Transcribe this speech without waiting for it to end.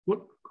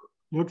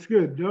Looks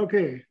good.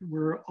 Okay,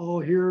 we're all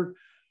here.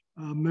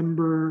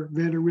 Member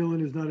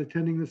Vanderwielen is not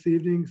attending this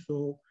evening,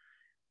 so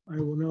I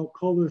will now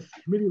call this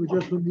Committee of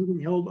Adjustment meeting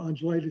held on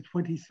July the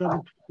 27th,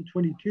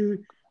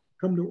 2022,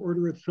 come to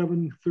order at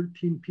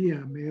 7:13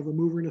 p.m. May I have a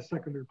mover and a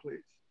seconder,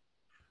 please?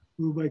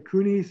 Moved by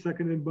Cooney,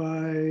 seconded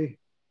by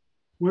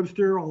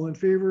Webster. All in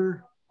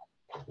favor?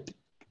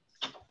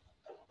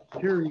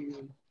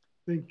 Carried.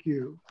 Thank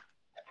you.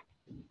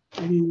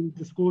 Any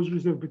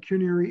disclosures of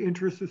pecuniary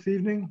interest this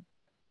evening?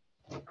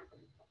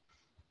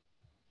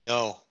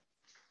 No.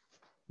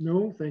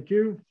 No, thank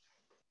you.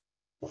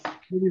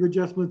 Committee of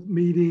Adjustment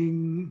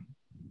meeting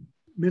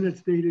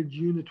minutes dated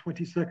June the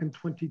 22nd,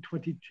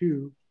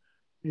 2022.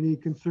 Any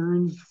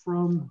concerns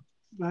from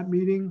that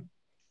meeting?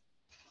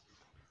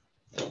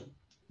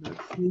 Not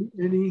seeing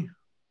any.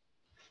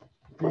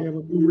 We have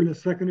a mover and a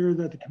seconder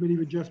that the Committee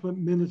of Adjustment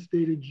minutes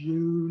dated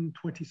June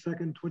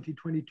 22nd,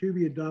 2022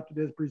 be adopted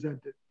as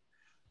presented.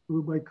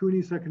 Moved by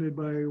Cooney, seconded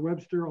by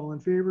Webster. All in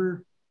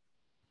favor?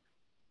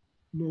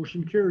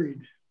 Motion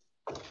carried.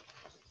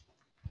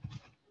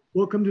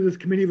 Welcome to this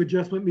Committee of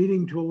Adjustment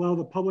meeting to allow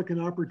the public an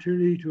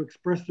opportunity to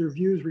express their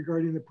views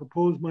regarding the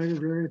proposed minor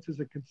variances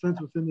and consents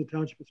within the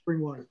Township of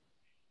Springwater.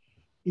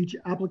 Each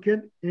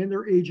applicant and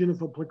their agent,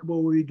 if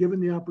applicable, will be given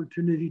the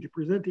opportunity to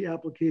present the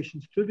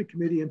applications to the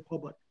committee and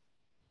public.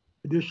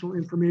 Additional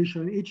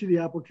information on each of the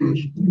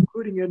applications,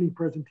 including any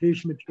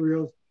presentation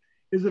materials,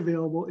 is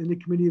available in the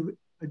committee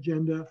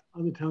agenda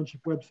on the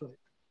Township website.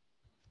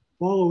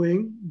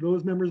 Following,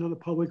 those members of the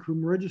public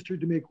whom registered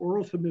to make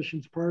oral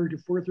submissions prior to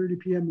 4:30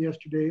 p.m.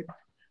 yesterday,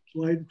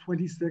 July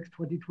 26,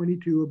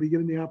 2022, will be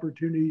given the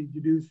opportunity to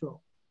do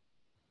so.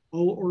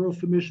 All oral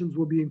submissions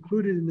will be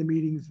included in the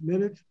meeting's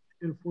minutes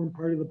and form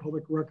part of the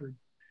public record,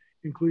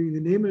 including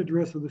the name and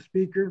address of the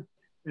speaker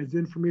as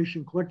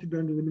information collected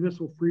under the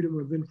Municipal Freedom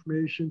of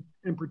Information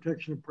and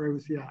Protection of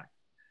Privacy Act.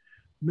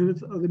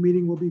 Minutes of the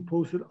meeting will be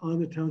posted on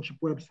the Township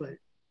website.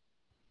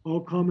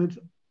 All comments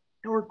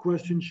or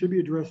questions should be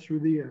addressed through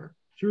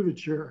the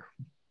chair.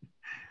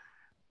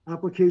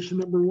 Application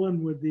number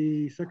 1, would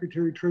the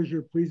Secretary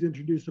Treasurer please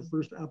introduce the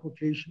first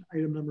application,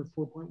 item number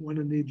 4.1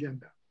 on the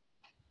agenda.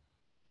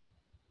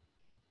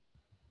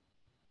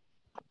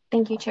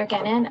 Thank you, Chair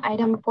Gannon.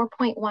 Item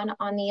 4.1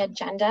 on the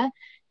agenda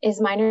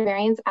is minor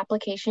variance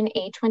application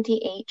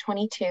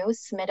A2822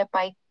 submitted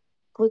by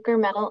Glucker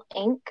Metal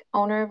Inc.,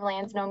 owner of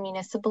lands known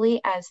municipally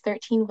as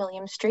 13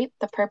 William Street.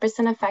 The purpose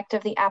and effect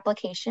of the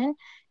application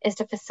is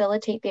to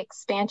facilitate the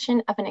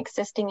expansion of an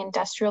existing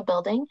industrial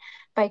building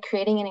by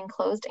creating an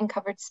enclosed and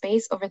covered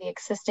space over the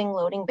existing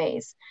loading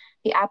bays.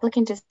 The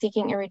applicant is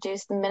seeking a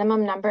reduced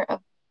minimum number of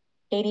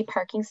 80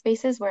 parking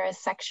spaces, whereas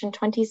section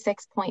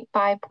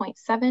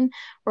 26.5.7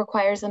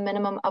 requires a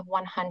minimum of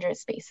 100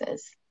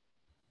 spaces.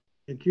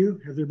 Thank you.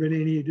 Have there been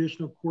any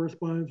additional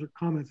correspondence or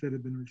comments that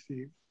have been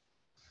received?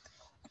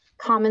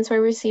 Comments were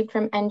received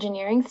from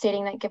engineering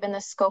stating that given the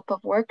scope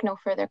of work, no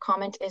further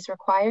comment is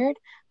required.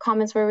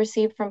 Comments were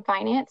received from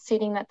finance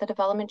stating that the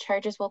development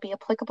charges will be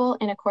applicable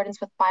in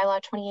accordance with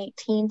bylaw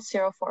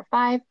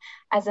 2018-045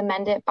 as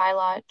amended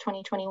bylaw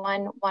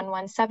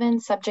 2021-117,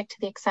 subject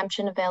to the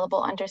exemption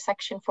available under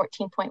section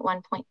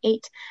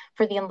 14.1.8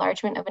 for the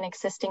enlargement of an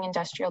existing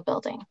industrial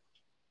building.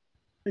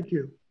 Thank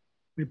you.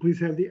 May I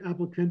please have the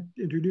applicant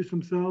introduce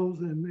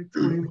themselves and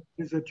explain what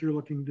it is that you're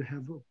looking to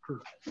have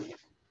occur.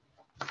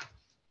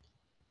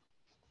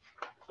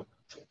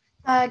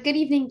 Good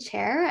evening,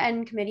 Chair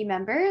and committee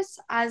members.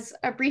 As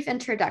a brief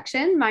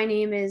introduction, my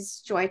name is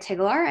Joy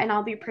Tiglar, and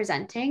I'll be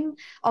presenting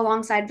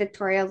alongside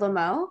Victoria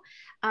Lamo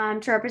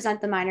to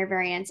represent the minor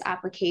variance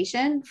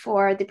application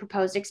for the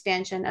proposed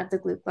expansion of the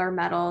Glucker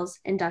Metals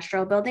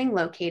industrial building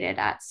located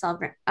at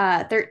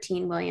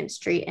 13 William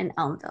Street in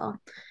Elmville.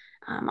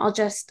 I'll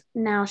just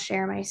now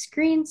share my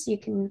screen so you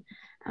can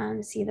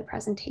see the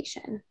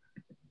presentation.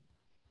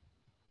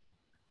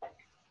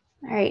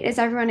 All right, is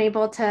everyone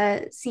able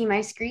to see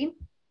my screen?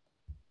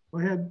 Go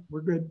ahead,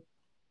 we're good.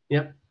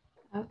 Yep.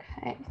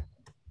 Okay.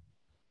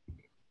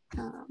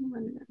 1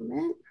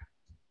 moment.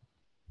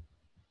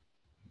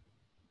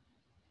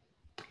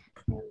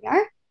 There we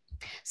are.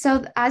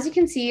 So as you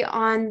can see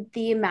on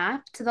the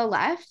map to the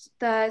left,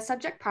 the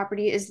subject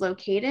property is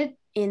located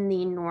in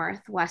the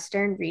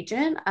northwestern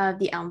region of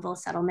the Elmville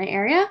settlement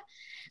area.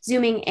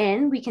 Zooming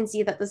in, we can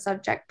see that the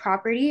subject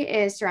property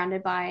is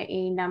surrounded by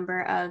a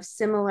number of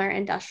similar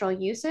industrial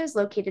uses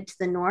located to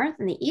the north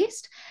and the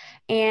east.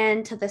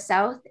 And to the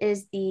south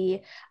is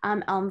the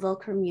Elmville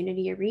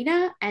Community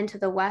Arena, and to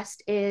the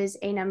west is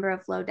a number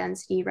of low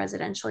density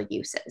residential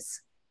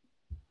uses.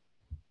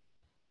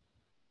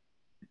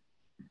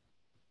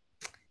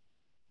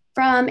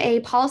 From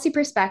a policy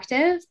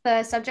perspective,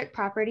 the subject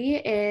property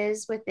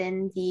is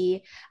within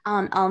the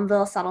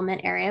Elmville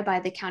settlement area by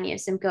the County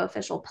of Simcoe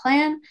official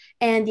plan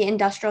and the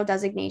industrial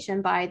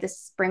designation by the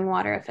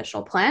Springwater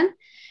official plan.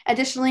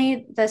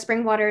 Additionally, the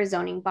Springwater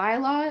zoning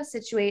bylaw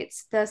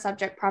situates the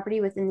subject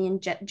property within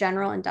the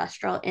general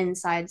industrial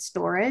inside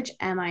storage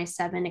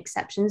MI7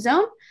 exception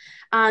zone.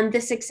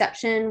 This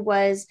exception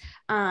was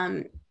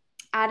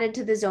added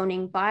to the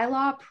zoning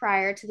bylaw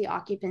prior to the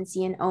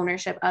occupancy and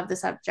ownership of the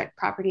subject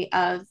property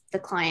of the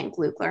client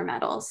Glukler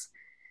Metals.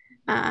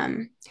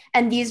 And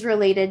these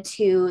related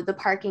to the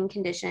parking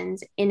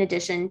conditions in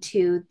addition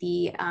to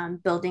the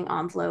building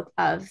envelope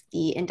of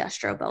the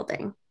industrial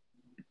building.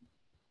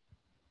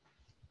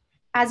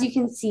 As you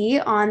can see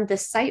on the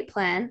site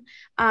plan,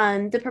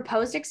 the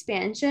proposed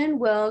expansion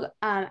will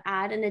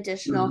add an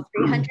additional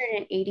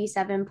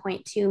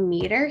 387.2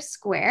 meters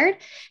squared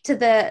to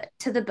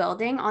the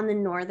building on the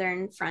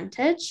northern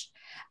frontage.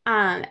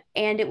 And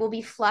it will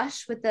be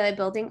flush with the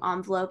building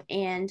envelope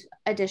and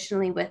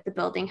additionally with the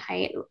building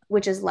height,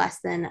 which is less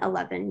than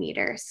 11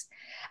 meters.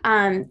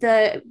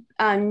 The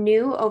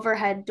new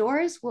overhead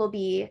doors will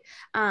be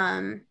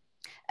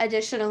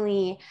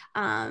additionally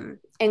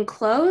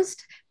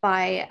enclosed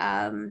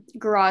by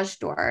garage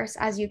doors,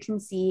 as you can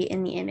see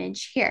in the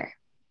image here.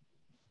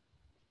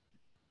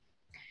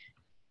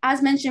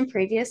 As mentioned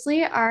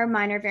previously, our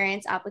minor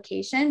variance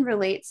application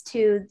relates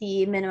to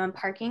the minimum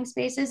parking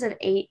spaces of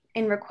 8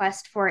 in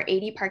request for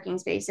 80 parking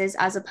spaces,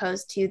 as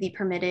opposed to the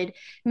permitted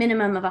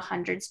minimum of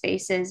 100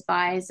 spaces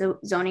by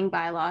zoning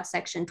bylaw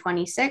section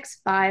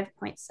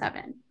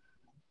 26(5.7).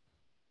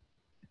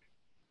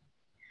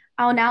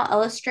 I'll now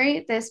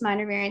illustrate this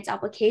minor variance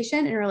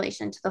application in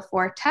relation to the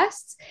 4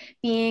 tests,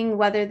 being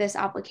whether this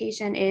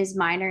application is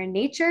minor in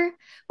nature,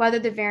 whether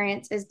the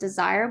variance is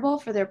desirable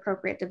for the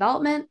appropriate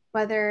development,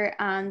 whether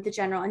the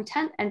general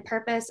intent and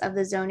purpose of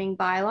the zoning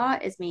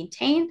bylaw is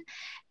maintained,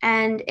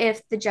 and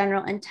if the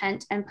general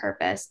intent and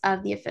purpose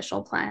of the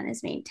official plan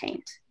is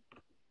maintained.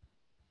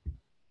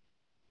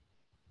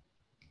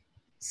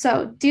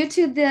 So due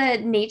to the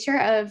nature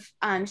of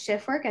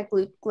shift work at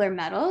Glukler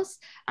Metals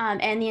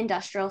and the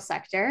industrial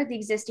sector, the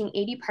existing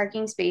 80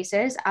 parking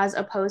spaces, as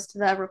opposed to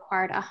the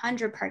required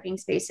 100 parking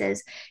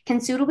spaces, can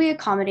suitably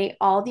accommodate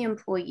all the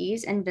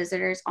employees and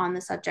visitors on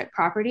the subject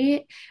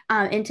property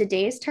in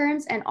today's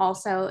terms and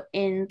also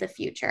in the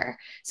future.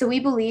 So we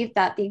believe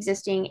that the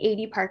existing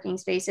 80 parking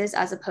spaces,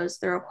 as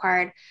opposed to the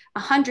required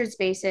 100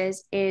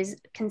 spaces,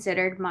 is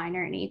considered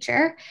minor in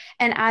nature.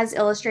 And as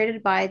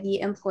illustrated by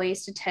the employee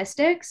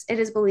statistics, it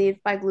is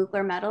believed by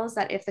Glukler Metals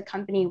that if the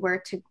company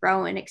were to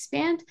grow and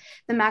expand,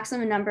 the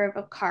maximum number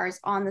of cars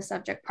on the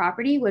subject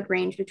property would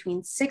range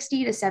between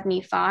 60 to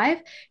 75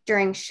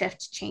 during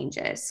shift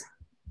changes.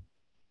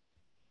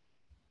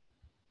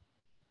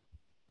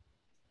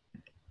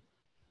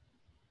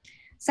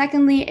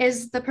 Secondly,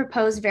 is the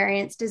proposed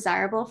variance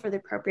desirable for the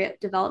appropriate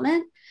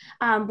development?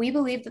 We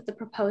believe that the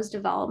proposed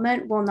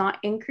development will not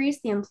increase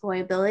the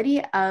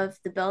employability of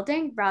the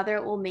building, rather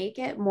it will make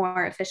it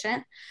more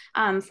efficient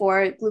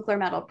for Glukler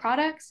Metal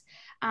products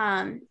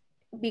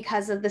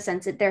because of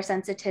their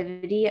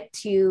sensitivity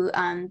to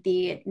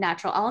the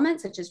natural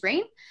elements such as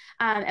rain.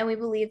 And we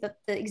believe that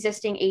the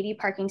existing 80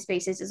 parking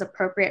spaces is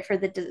appropriate for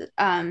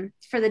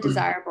the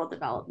desirable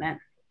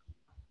development.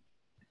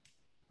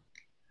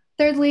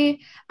 Thirdly,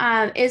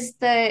 is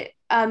the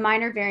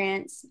minor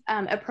variance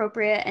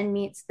appropriate and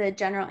meets the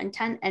general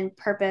intent and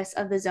purpose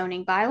of the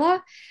zoning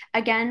bylaw?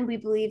 Again, we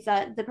believe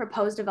that the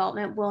proposed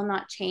development will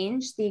not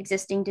change the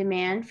existing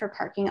demand for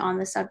parking on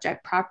the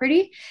subject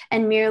property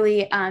and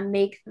merely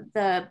make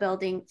the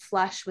building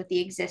flush with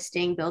the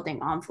existing building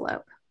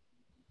envelope.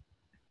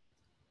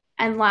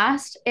 And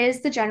last,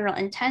 is the general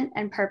intent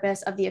and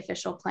purpose of the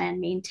official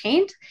plan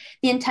maintained?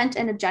 The intent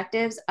and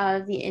objectives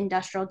of the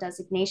industrial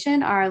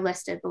designation are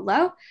listed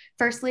below.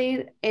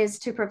 Firstly, is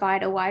to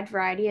provide a wide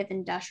variety of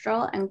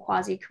industrial and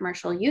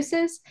quasi-commercial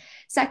uses.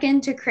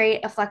 Second, to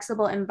create a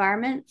flexible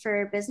environment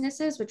for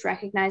businesses which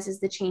recognizes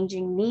the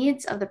changing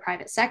needs of the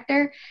private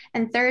sector.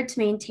 And third, to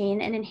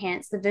maintain and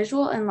enhance the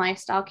visual and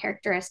lifestyle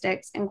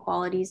characteristics and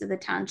qualities of the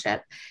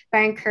township by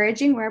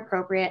encouraging, where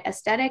appropriate,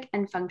 aesthetic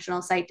and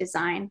functional site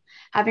design,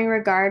 having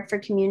regard for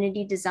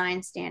community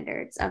design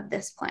standards of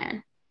this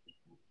plan.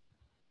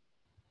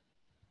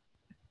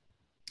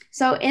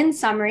 So in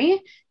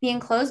summary, the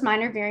enclosed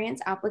minor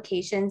variance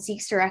application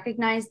seeks to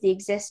recognize the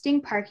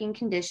existing parking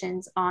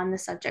conditions on the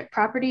subject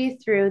property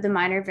through the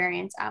minor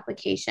variance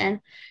application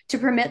to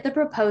permit the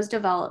proposed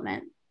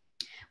development.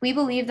 We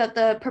believe that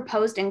the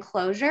proposed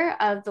enclosure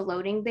of the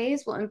loading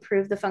bays will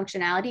improve the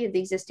functionality of the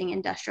existing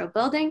industrial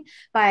building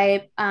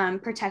by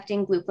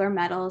protecting Glukler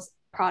Metals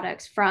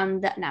products from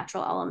the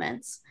natural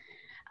elements.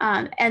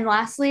 And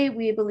lastly,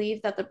 we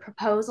believe that the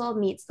proposal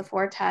meets the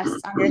 4 tests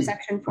under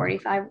section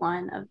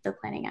 45(1) of the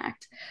Planning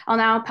Act. I'll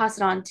now pass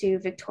it on to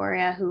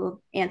Victoria, who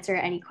will answer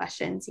any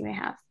questions you may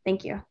have.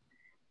 Thank you.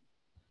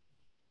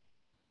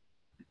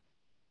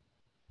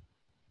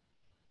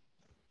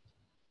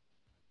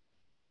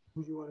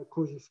 Would you want to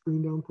close your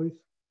screen down, please?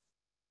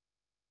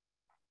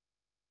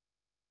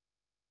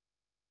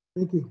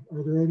 Thank you.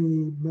 Are there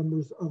any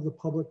members of the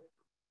public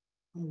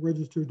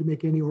registered to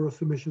make any oral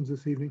submissions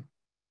this evening?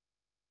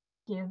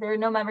 Yeah, there are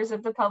no members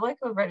of the public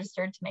who have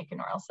registered to make an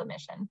oral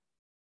submission.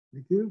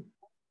 Thank you.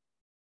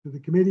 To the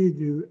committee,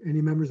 do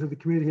any members of the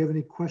committee have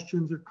any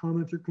questions or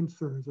comments or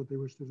concerns that they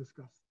wish to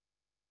discuss?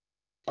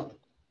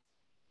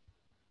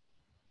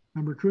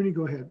 Member Cooney,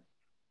 go ahead.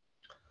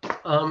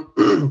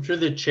 Through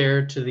the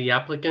chair to the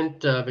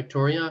applicant,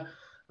 Victoria,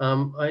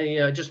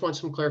 I just want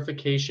some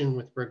clarification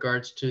with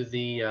regards to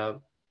the,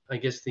 I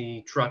guess,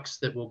 the trucks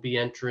that will be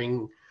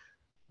entering.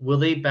 Will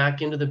they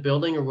back into the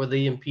building or will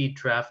they impede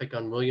traffic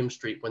on William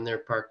Street when they're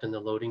parked in the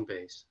loading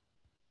bays?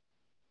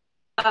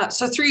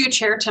 So through you,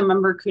 Chair, to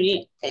Member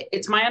Cooney,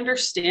 it's my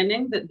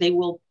understanding that they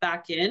will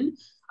back in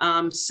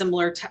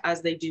similar to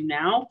as they do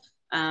now.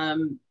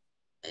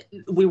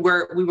 We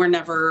were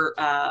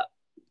never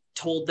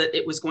told that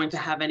it was going to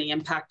have any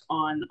impact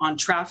on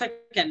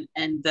traffic and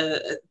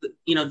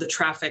the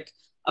traffic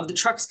of the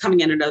trucks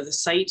coming in and out of the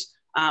site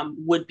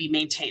would be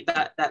maintained.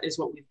 That is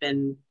what we've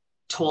been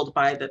told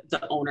by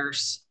the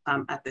owners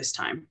at this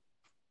time.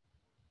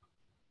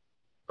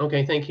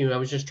 Okay, thank you. I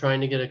was just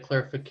trying to get a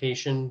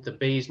clarification. The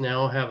bays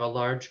now have a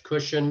large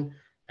cushion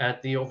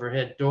at the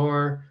overhead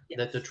door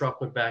that the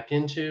truck would back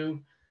into.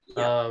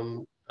 Yeah.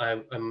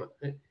 I'm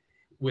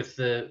with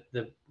the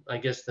I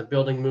guess the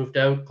building moved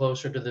out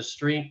closer to the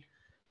street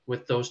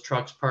with those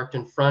trucks parked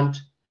in front.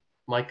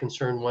 My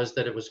concern was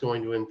that it was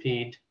going to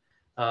impede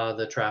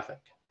the traffic.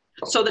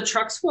 So the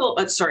trucks will,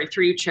 sorry,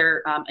 through you,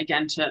 Chair,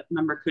 again to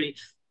Member Cooney,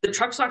 the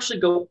trucks will actually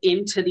go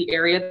into the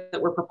area that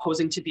we're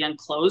proposing to be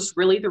enclosed.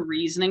 Really, the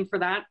reasoning for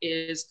that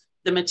is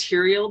the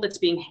material that's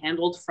being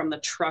handled from the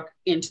truck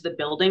into the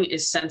building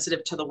is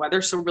sensitive to the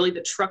weather. So really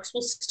the trucks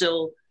will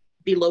still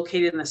be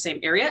located in the same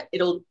area.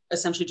 It'll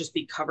essentially just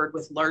be covered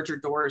with larger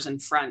doors in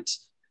front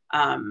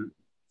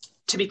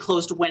to be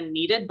closed when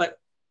needed. But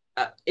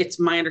it's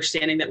my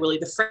understanding that really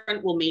the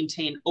front will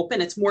maintain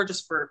open. It's more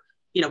just for,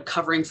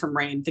 covering from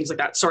rain, things like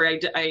that. Sorry,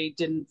 I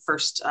didn't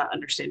first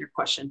understand your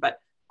question,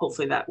 but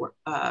hopefully that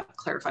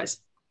clarifies.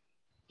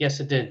 Yes,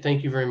 it did.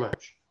 Thank you very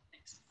much.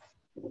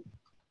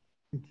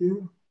 Thank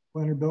you.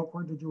 Planner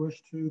Belcourt, did you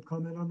wish to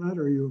comment on that,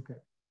 or are you okay?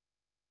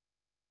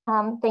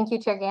 Thank you,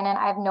 Chair Gannon.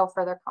 I have no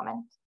further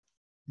comment.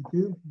 Thank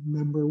you.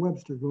 Member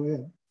Webster, go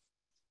ahead.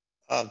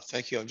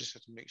 Thank you. I just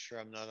have to make sure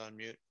I'm not on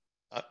mute.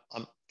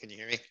 Can you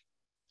hear me?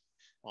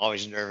 I'm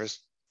always nervous.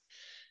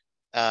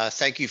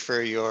 Thank you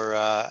for your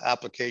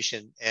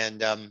application.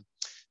 And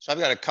so I've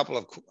got a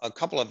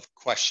couple of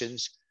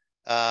questions.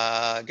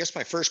 I guess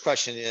my first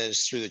question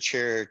is through the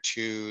chair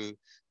to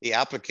the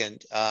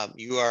applicant.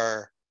 You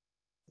are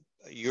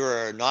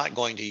not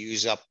going to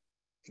use up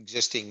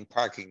existing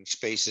parking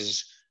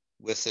spaces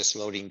with this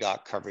loading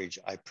dock coverage,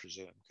 I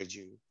presume. Could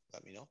you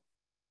let me know?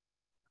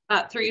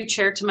 Through you,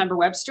 Chair, to Member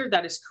Webster,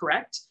 that is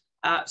correct.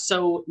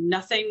 So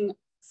nothing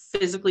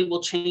physically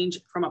will change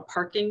from a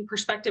parking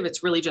perspective.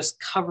 It's really just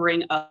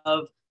covering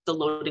of the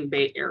loading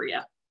bay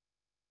area.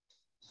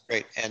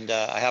 Great, and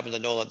I happen to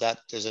know that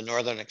there's a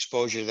northern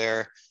exposure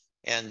there,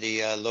 and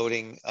the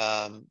loading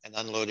and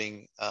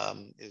unloading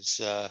is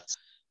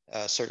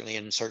certainly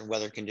in certain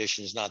weather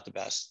conditions not the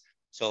best.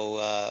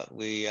 So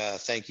we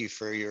thank you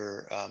for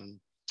your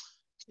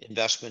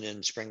investment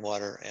in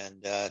Springwater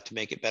and to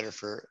make it better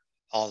for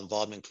all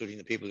involved, including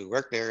the people who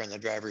work there and the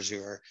drivers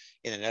who are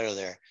in and out of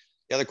there.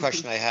 The other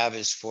question I have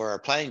is for our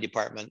planning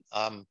department.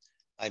 I'm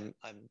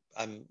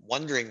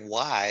wondering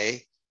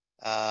why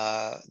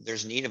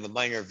there's need of a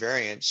minor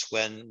variance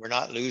when we're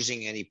not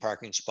losing any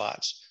parking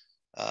spots.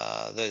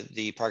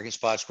 The parking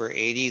spots were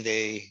 80,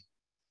 they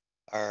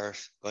are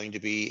going to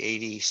be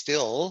 80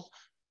 still,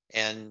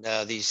 and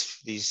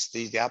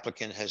the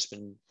applicant has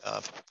been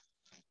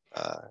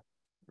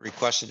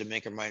requested to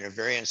make a minor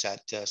variance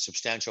at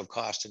substantial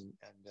cost, and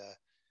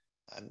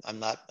I'm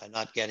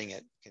not getting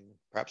it.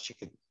 Perhaps you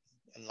could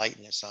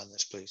enlighten us on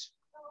this, please.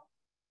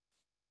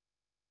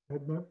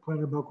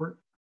 Planner Belcourt.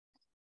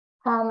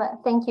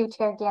 Thank you,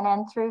 Chair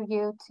Gannon. Through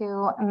you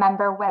to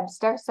Member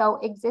Webster. So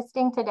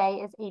existing today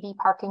is 80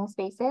 parking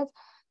spaces.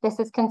 This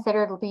is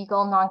considered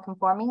legal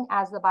non-conforming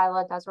as the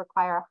bylaw does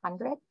require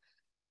 100.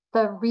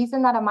 The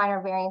reason that a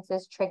minor variance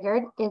is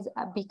triggered is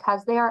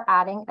because they are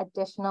adding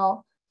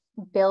additional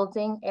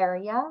building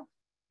area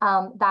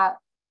that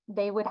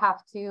they would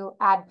have to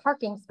add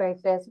parking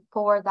spaces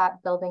for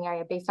that building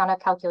area based on a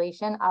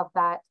calculation of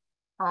that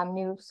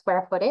new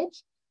square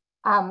footage.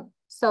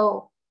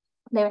 So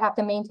they would have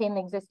to maintain the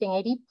existing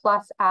 80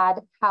 plus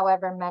add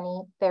however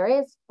many there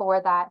is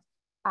for that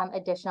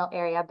additional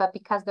area. But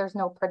because there's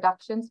no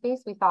production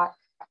space, we thought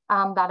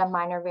that a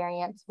minor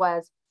variance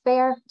was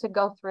fair to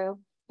go through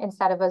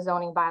instead of a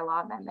zoning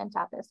bylaw amendment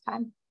at this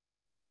time.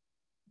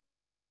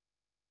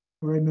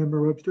 All right,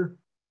 Member Webster.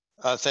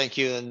 Thank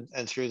you,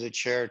 and through the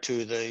chair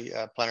to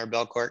the Planner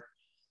Belcourt.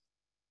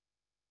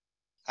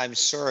 I'm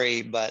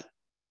sorry, but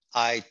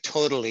I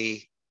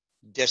totally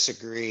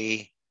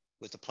disagree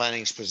with the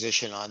planning's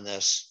position on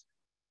this.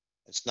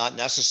 It's not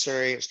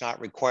necessary, it's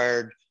not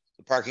required.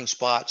 The parking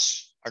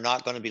spots are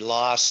not going to be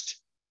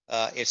lost.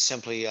 It's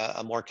simply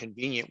a more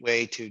convenient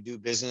way to do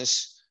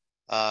business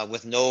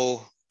with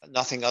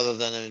nothing other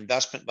than an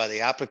investment by the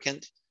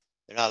applicant.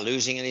 They're not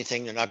losing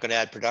anything. They're not going to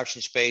add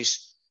production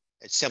space.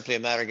 It's simply a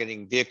matter of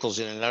getting vehicles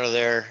in and out of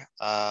there,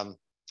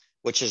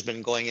 which has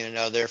been going in and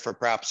out of there for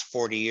perhaps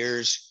 40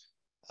 years.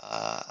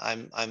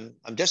 I'm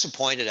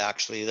disappointed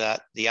actually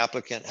that the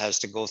applicant has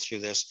to go through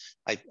this.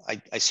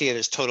 I see it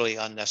as totally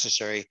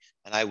unnecessary,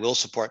 and I will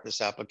support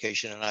this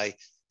application. And I,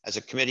 as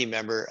a committee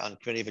member on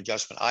Committee of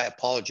Adjustment, I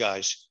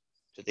apologize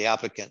to the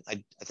applicant.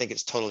 I think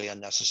it's totally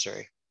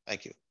unnecessary.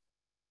 Thank you.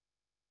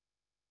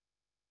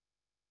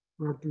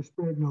 Director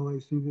Spagnol, I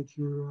see that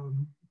you're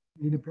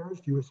Nina Paris.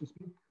 Do you wish to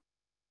speak?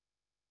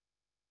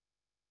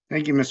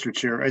 Thank you, Mr.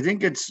 Chair. I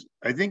think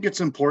it's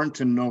important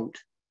to note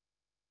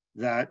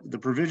that the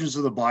provisions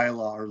of the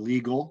bylaw are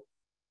legal,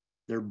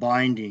 they're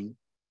binding,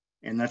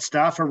 and that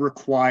staff are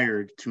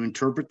required to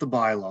interpret the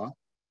bylaw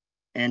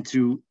and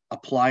to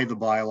apply the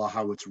bylaw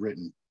how it's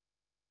written.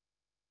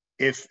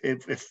 If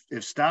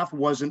staff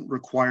wasn't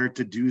required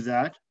to do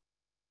that,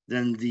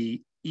 then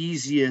the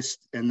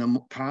easiest and the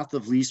path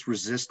of least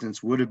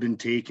resistance would have been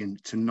taken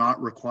to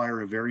not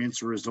require a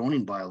variance or a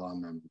zoning bylaw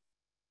amendment.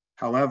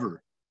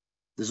 However,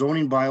 the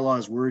zoning bylaw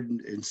is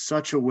worded in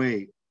such a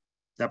way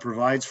that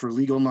provides for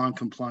legal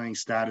non-complying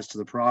status to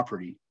the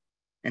property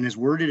and is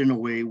worded in a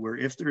way where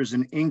if there is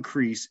an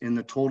increase in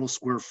the total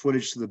square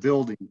footage to the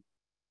building,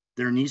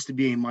 there needs to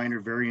be a minor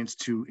variance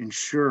to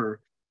ensure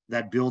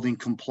that building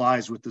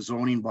complies with the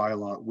zoning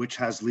bylaw, which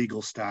has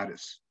legal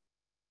status.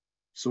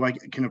 So I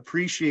can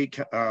appreciate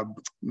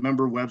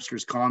Member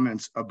Webster's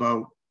comments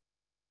about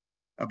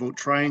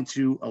trying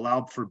to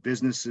allow for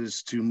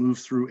businesses to move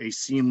through a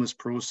seamless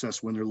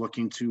process when they're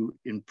looking to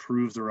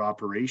improve their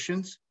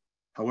operations.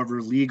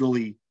 However,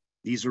 legally,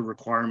 these are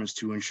requirements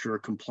to ensure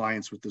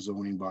compliance with the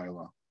zoning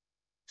bylaw.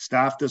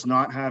 Staff does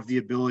not have the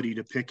ability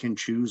to pick and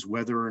choose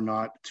whether or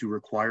not to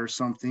require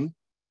something.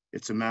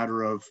 It's a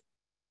matter of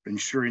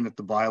ensuring that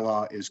the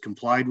bylaw is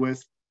complied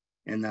with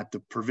and that the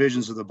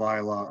provisions of the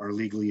bylaw are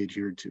legally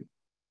adhered to.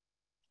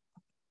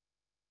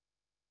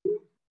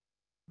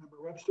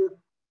 Member Webster.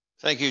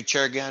 Thank you,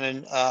 Chair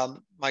Gannon.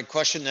 My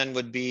question then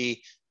would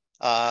be,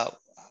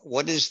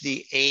 what is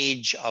the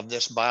age of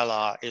this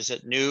bylaw? Is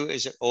it new?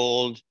 Is it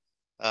old?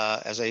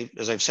 As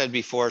I've said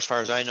before, as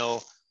far as I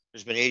know,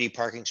 there's been 80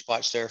 parking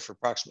spots there for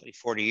approximately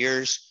 40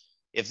 years.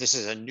 If this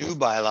is a new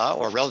bylaw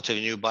or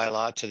relatively new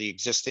bylaw to the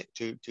existing,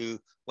 to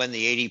when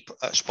the 80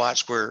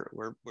 spots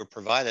were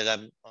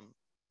provided,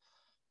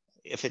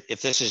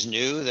 if this is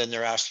new, then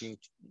they're asking,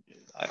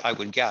 I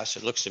would guess,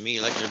 it looks to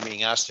me like they're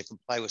being asked to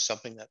comply with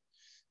something that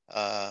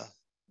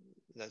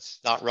that's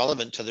not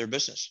relevant to their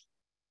business.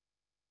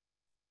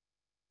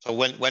 So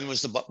when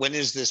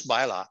is this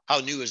bylaw? How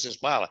new is this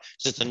bylaw?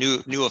 Is it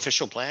the new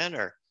official plan,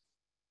 or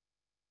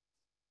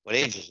what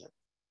age is it?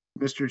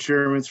 Mr.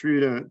 Chairman,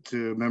 through you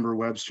to Member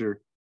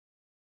Webster,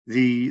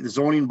 the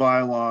zoning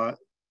bylaw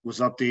was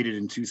updated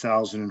in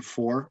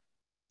 2004.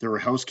 There were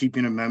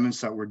housekeeping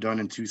amendments that were done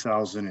in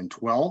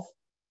 2012,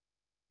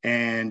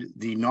 and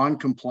the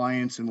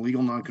non-compliance and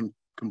legal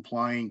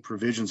non-complying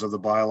provisions of the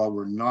bylaw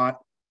were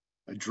not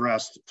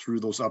addressed through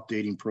those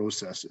updating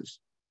processes.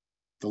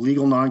 The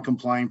legal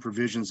non-complying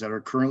provisions that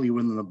are currently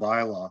within the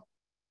bylaw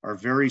are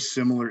very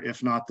similar,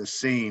 if not the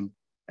same,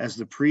 as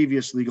the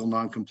previous legal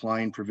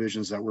non-complying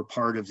provisions that were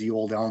part of the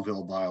old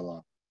Elmville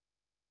bylaw.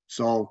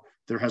 So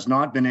there has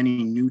not been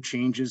any new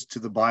changes to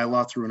the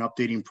bylaw through an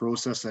updating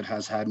process that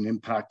has had an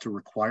impact to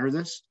require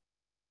this.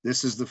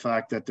 This is the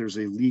fact that there's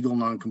a legal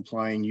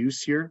non-complying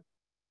use here.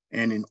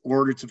 And in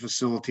order to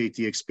facilitate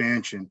the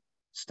expansion,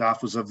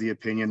 staff was of the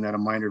opinion that a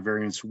minor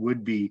variance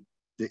would be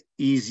the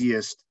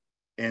easiest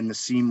and the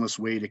seamless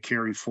way to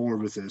carry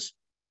forward with this,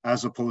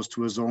 as opposed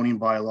to a zoning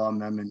bylaw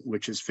amendment,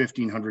 which is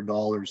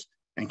 $1,500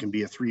 and can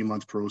be a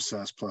 3-month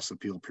process plus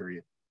appeal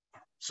period.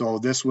 So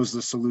this was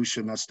the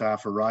solution that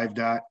staff arrived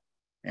at,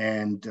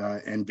 and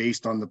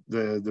based on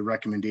the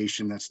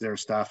recommendation that's there,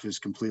 staff is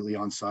completely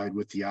on side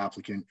with the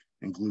applicant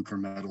and Glucker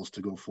Metals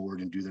to go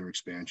forward and do their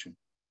expansion.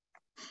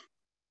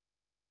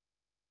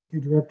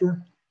 Thank you,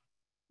 Director.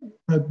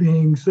 That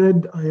being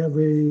said, I have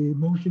a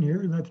motion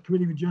here, and that's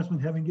Committee of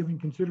Adjustment having given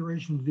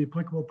consideration to the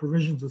applicable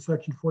provisions of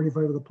Section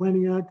 45 of the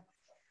Planning Act,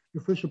 the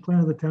official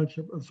plan of the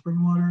Township of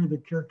Springwater, the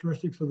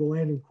characteristics of the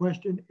land in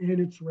question and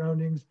its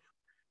surroundings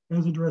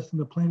as addressed in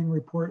the planning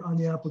report on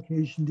the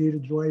application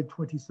dated July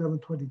 27,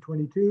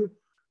 2022,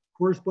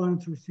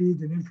 correspondence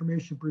received and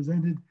information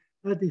presented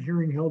at the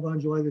hearing held on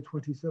July the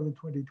 27th,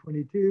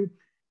 2022,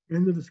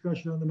 and the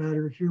discussion on the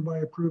matter hereby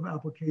approve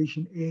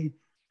application A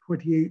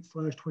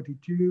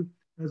 28/22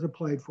 as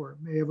applied for.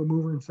 May I have a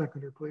mover and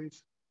seconder,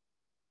 please?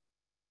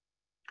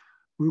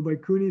 Moved by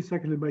Cooney,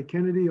 seconded by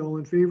Kennedy. All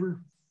in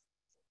favor?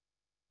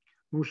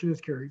 Motion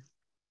is carried.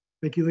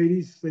 Thank you,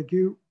 ladies. Thank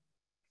you.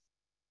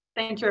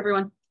 Thank you,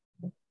 everyone.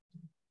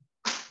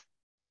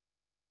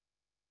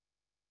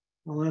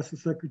 I'll ask the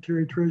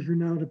Secretary Treasurer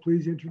now to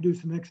please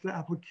introduce the next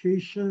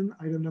application,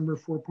 item number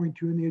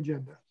 4.2 in the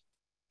agenda.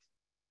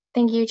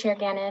 Thank you, Chair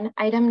Gannon.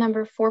 Item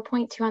number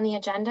 4.2 on the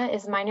agenda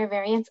is minor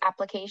variance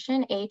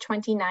application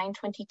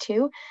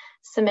A2922,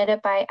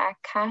 submitted by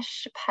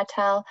Akash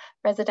Patel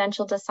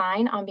Residential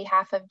Design on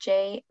behalf of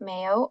Jay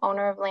Mayo,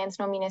 owner of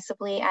Lansdowne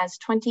Municipally as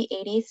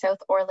 2080 South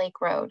Ore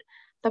Lake Road.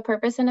 The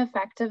purpose and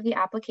effect of the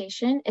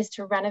application is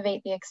to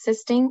renovate the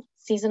existing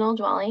seasonal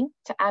dwelling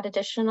to add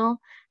additional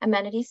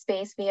amenity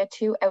space via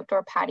 2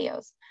 outdoor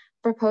patios.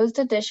 Proposed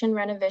addition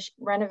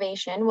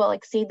renovation will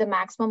exceed the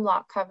maximum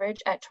lot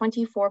coverage at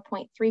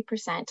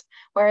 24.3%,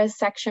 whereas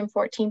section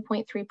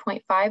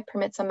 14.3.5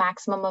 permits a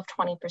maximum of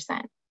 20%.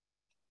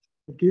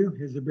 Thank you.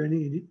 Has there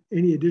been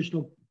any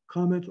additional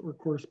comments or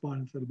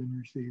correspondence that have been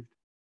received?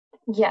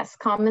 Yes,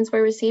 comments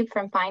were received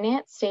from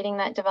finance stating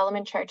that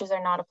development charges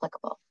are not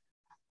applicable.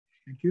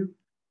 Thank you.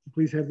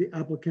 Please have the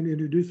applicant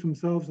introduce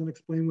themselves and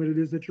explain what it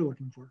is that you're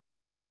looking for.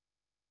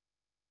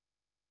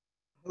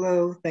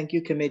 Hello, thank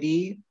you,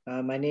 committee.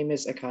 My name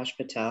is Akash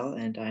Patel,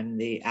 and I'm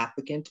the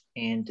applicant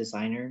and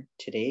designer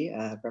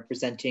today,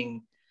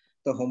 representing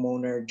the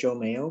homeowner Joe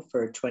Mayo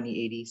for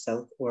 2080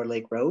 South Ore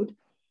Lake Road.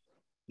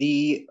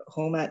 The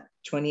home at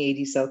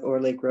 2080 South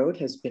Ore Lake Road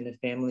has been a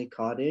family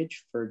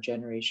cottage for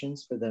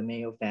generations for the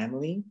Mayo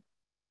family,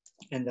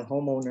 and the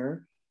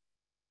homeowner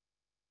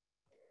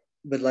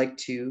would like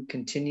to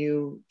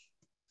continue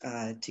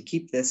to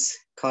keep this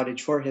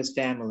cottage for his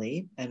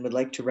family and would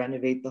like to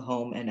renovate the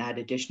home and add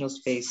additional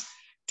space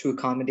to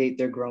accommodate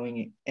their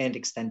growing and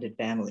extended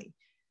family.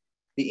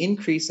 The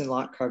increase in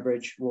lot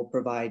coverage will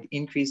provide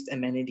increased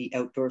amenity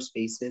outdoor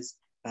spaces,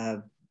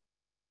 the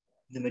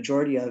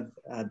majority of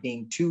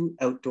being 2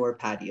 outdoor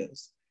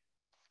patios.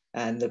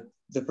 And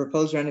the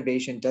proposed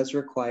renovation does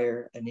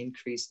require an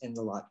increase in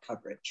the lot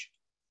coverage.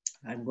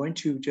 I'm going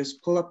to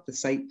just pull up the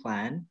site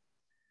plan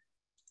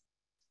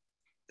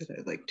that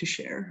I'd like to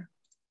share.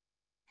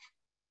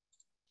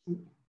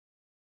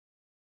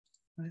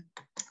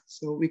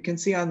 So we can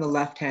see on the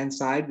left-hand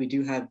side, we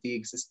do have the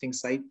existing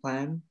site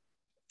plan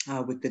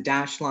with the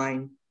dash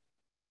line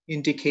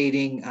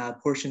indicating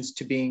portions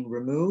to being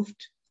removed.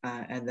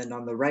 And then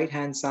on the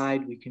right-hand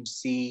side, we can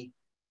see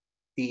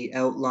the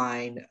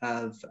outline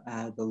of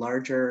the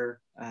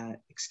larger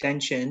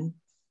extension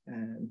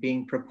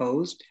being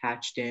proposed,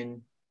 hatched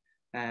in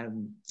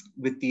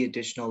with the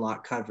additional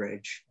lot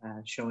coverage,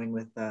 showing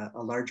with a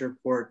larger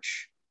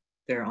porch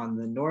there on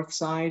the north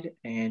side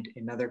and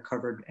another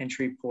covered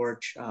entry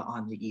porch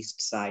on the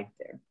east side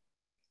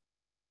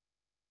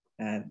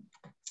there.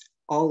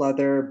 All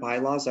other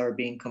bylaws are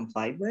being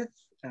complied with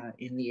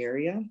in the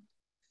area,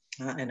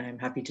 and I'm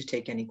happy to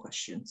take any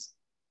questions.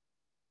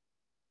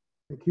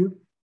 Thank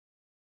you.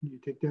 Can you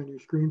take down your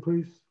screen,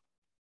 please?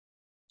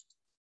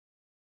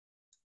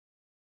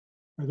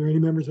 Are there any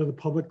members of the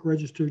public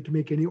registered to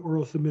make any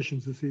oral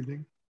submissions this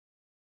evening?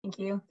 Thank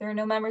you. There are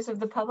no members of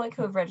the public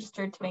who have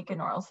registered to make an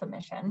oral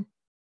submission.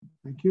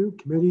 Thank you.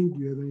 Committee, do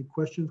you have any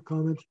questions,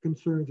 comments,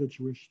 concerns that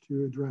you wish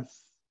to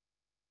address?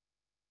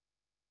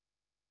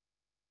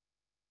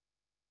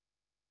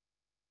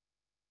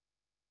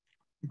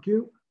 Thank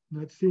you.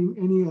 Not seeing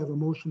any. I have a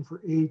motion for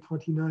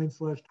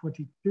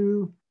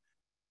A29/22.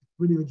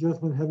 Committee of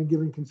Adjustment having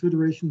given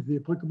consideration to the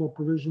applicable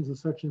provisions of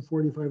Section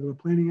 45 of the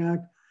Planning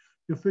Act,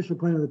 the official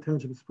plan of the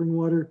Township of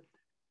Springwater,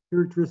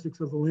 characteristics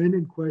of the land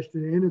in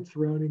question and its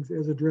surroundings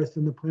as addressed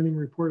in the planning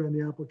report on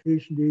the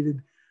application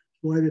dated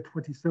July the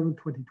 27th,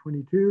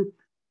 2022.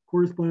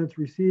 Correspondence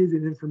received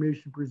and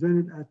information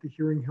presented at the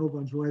hearing held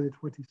on July the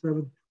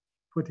 27th,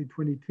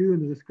 2022,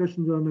 and the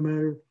discussions on the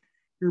matter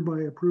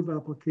hereby approve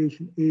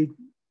application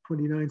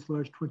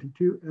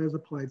A29/22 as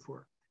applied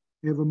for.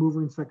 May I have a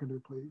mover and seconder,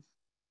 please?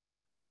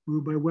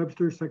 Moved by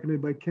Webster,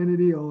 seconded by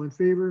Kennedy. All in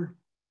favor?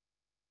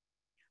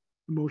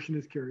 The motion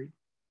is carried.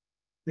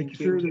 Thank you,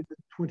 sir. There's a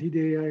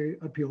 20-day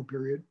appeal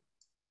period.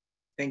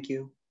 Thank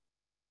you.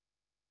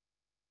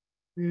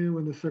 And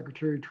when the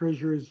Secretary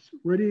Treasurer is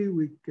ready,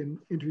 we can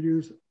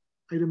introduce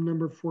item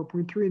number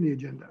 4.3 in the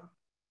agenda.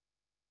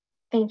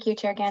 Thank you,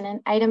 Chair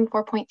Gannon. Item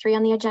 4.3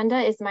 on the agenda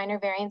is minor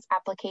variance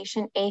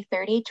application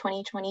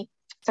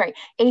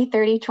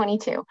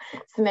A30-22,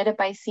 submitted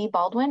by C.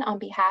 Baldwin on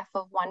behalf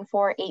of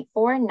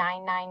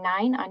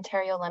 1484999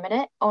 Ontario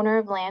Limited, owner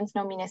of lands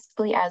known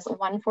municipally as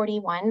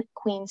 141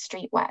 Queen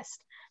Street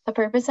West. The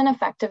purpose and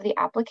effect of the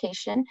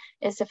application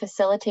is to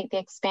facilitate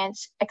the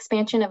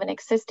expansion of an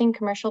existing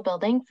commercial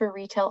building for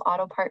retail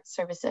auto parts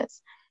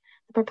services.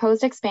 The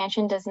proposed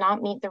expansion does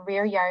not meet the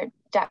rear yard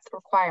depth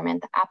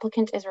requirement. The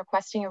applicant is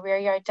requesting a rear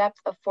yard depth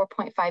of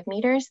 4.5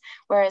 meters,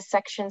 whereas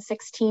section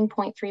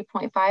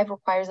 16.3.5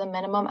 requires a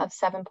minimum of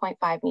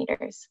 7.5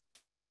 meters.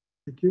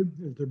 Thank you.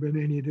 Has there been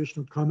any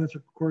additional comments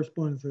or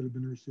correspondence that have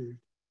been received?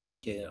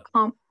 Yeah.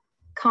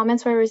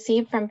 Comments were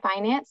received from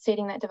finance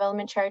stating that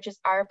development charges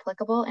are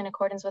applicable in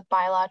accordance with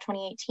bylaw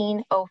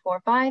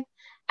 2018-045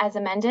 as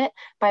amended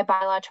by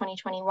bylaw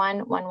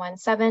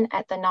 2021-117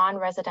 at the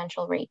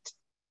non-residential rate.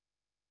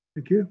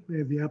 Thank you. May I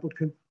have the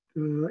applicant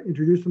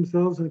introduce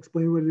themselves and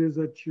explain what it is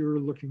that you're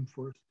looking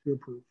for to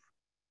approve.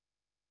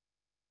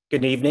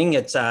 Good evening.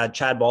 It's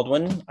Chad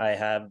Baldwin. I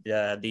have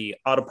the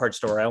auto parts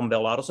store,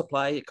 Elmville Auto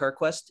Supply at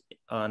CarQuest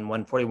on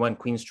 141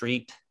 Queen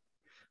Street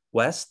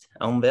West,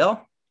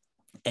 Elmville.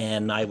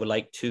 And I would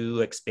like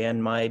to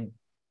expand my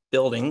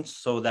building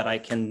so that I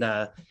can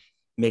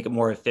make it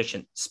more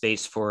efficient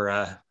space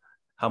for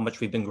how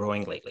much we've been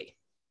growing lately.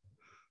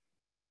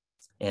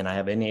 And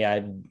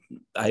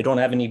I don't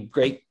have any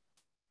great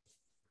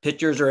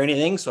pictures or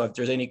anything. So if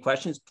there's any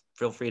questions,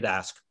 feel free to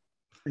ask.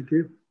 Thank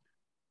you.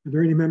 Are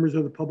there any members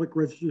of the public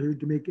registered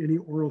to make any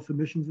oral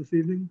submissions this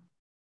evening?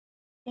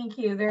 Thank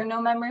you. There are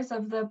no members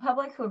of the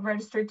public who have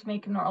registered to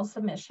make an oral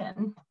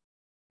submission.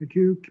 Thank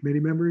you. Committee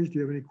members, do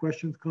you have any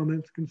questions,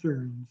 comments,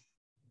 concerns?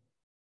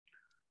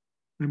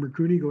 Member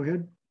Cooney, go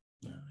ahead.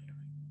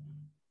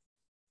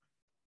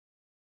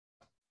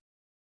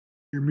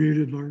 You're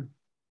muted, Lauren.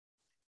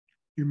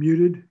 You're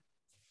muted.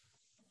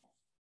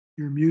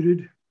 You're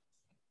muted.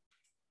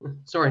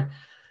 Sorry.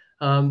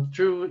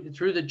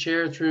 Through the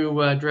chair, through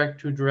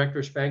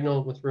Director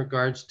Spagnol, with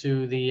regards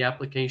to the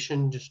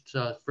application, just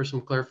for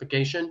some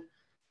clarification.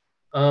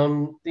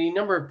 The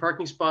number of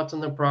parking spots on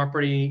the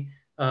property,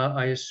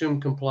 I assume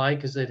comply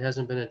because it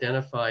hasn't been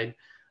identified.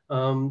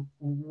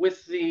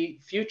 With the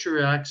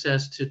future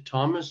access to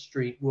Thomas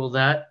Street, will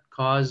that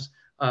cause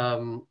a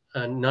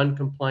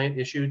non-compliant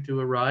issue to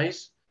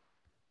arise?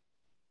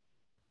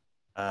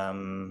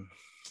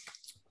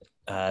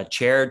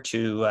 Chair,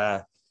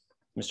 to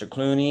Mr.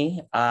 Clooney,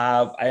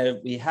 I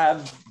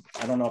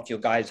don't know if you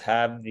guys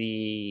have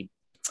the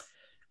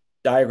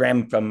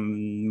diagram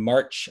from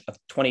March of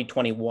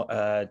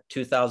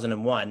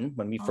 2001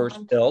 when we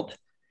first built.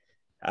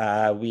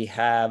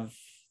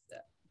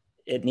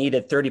 It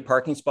needed 30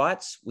 parking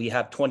spots. We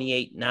have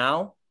 28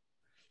 now,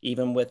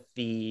 even with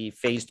the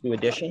phase 2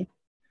 addition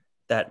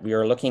that we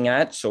are looking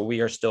at. So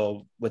we are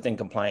still within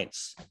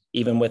compliance,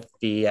 even with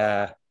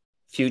the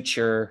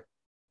future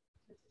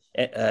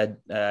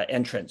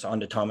entrance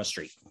onto Thomas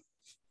Street,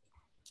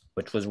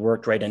 which was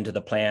worked right into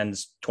the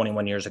plans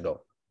 21 years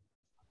ago.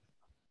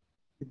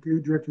 Thank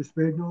you, Director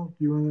Spagnol. Do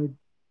you want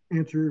to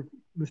answer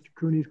Mr.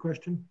 Cooney's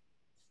question?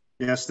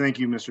 Yes, thank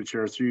you, Mr.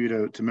 Chair. Through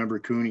you to Member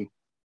Cooney.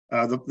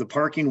 The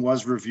parking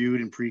was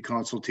reviewed in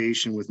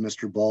pre-consultation with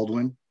Mr.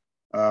 Baldwin.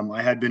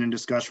 I had been in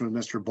discussion with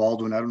Mr.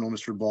 Baldwin. I don't know,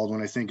 Mr.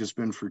 Baldwin, I think it's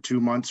been for 2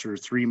 months or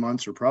 3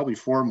 months or probably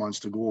 4 months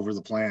to go over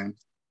the plan.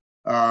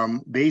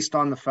 Based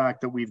on the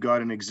fact that we've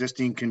got an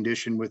existing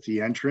condition with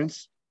the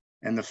entrance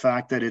and the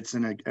fact that it's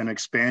an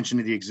expansion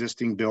of the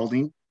existing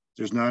building,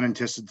 there's not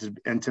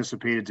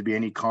anticipated to be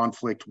any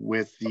conflict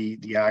with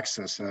the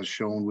access as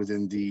shown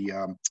within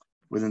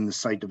the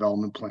site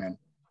development plan.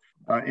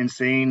 In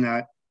saying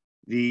that,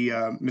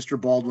 Mr.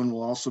 Baldwin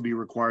will also be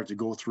required to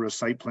go through a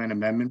site plan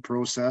amendment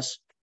process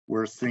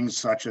where things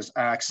such as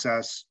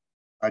access,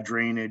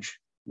 drainage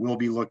will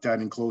be looked at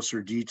in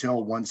closer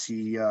detail once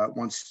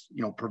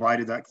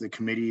provided that the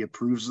committee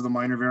approves of the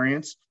minor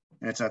variance.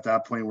 And it's at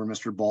that point where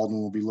Mr.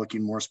 Baldwin will be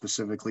looking more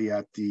specifically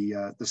at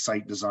the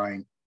site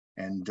design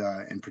and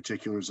in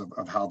particulars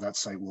of how that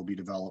site will be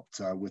developed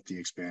with the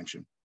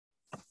expansion.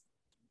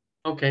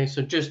 Okay,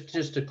 so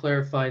just to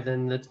clarify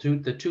then, the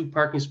two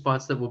parking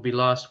spots that will be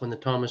lost when the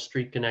Thomas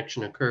Street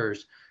connection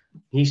occurs,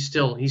 he's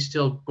still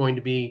going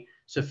to be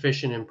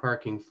sufficient in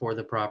parking for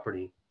the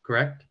property,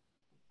 correct?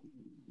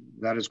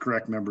 That is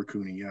correct, Member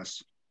Cooney,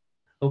 yes.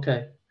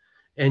 Okay,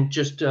 and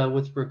just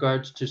with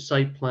regards to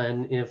site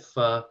plan, if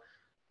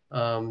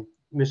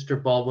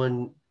Mr.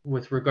 Baldwin,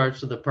 with regards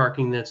to the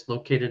parking that's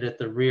located at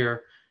the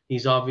rear,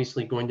 he's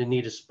obviously going to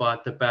need a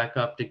spot to back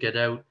up to get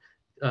out.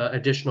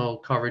 Additional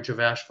coverage of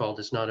asphalt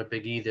is not a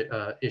big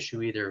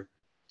issue either.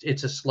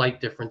 It's a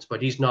slight difference,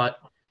 but he's not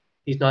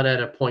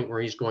at a point where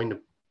he's going to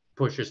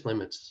push his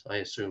limits, I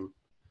assume.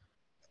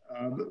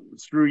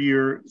 Through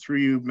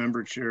you,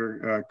 Member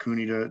Chair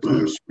Cooney,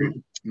 to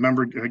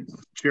Member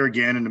Chair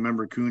Gannon to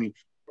Member Cooney,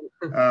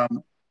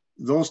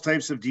 those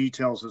types of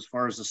details as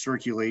far as the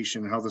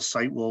circulation, how the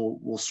site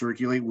will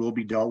circulate, will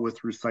be dealt with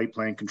through site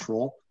plan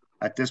control.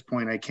 At this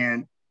point, I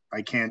can't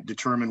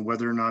determine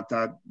whether or not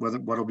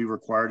what will be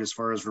required as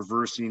far as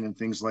reversing and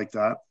things like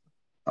that.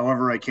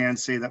 However, I can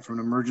say that from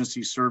an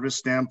emergency service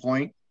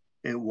standpoint,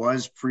 it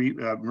was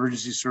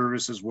emergency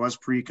services was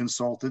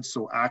pre-consulted,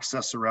 so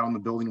access around the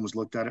building was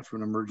looked at it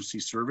from an emergency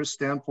service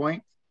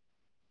standpoint.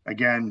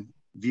 Again,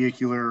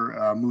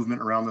 vehicular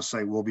movement around the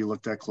site will be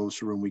looked at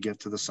closer when we get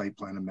to the site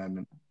plan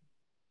amendment.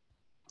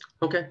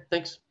 Okay,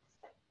 thanks.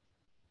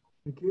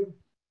 Thank you.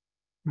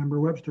 Member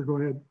Webster, go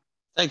ahead.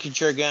 Thank you,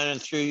 Chair Gannon.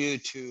 Through you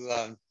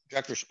to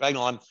Director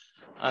Spagnol.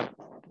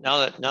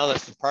 Now that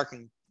the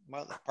parking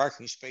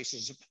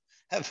spaces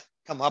have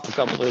come up a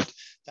couple of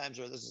times,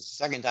 or this is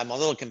the second time, I'm a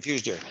little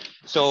confused here.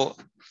 So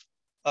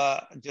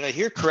did I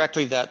hear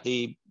correctly that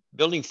the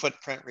building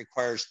footprint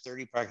requires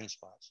 30 parking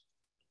spots?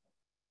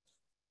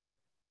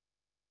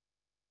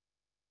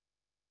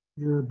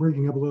 You're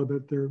breaking up a little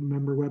bit there,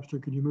 Member Webster.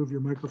 Could you move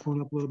your microphone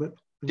up a little bit?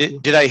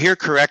 Did I hear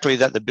correctly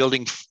that the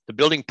building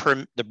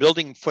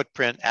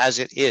footprint as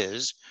it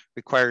is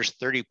requires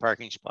 30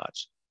 parking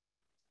spots?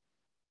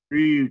 Through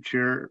you,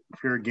 Chair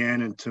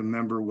Gannon, to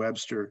Member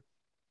Webster.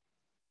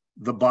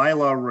 The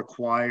bylaw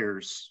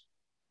requires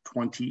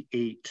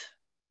 28,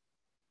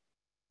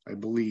 I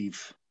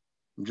believe.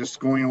 I'm just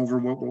going over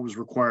what was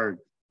required.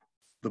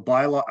 The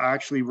bylaw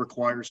actually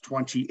requires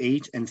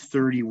 28 and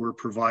 30 were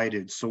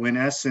provided. So in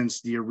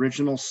essence, the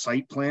original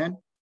site plan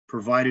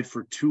provided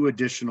for 2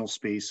 additional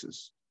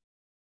spaces.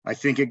 I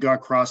think it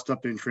got crossed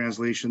up in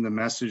translation, the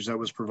message that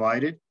was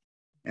provided.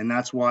 And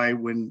that's why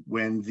when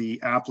the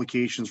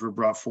applications were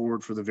brought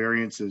forward for the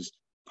variances,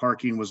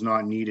 parking was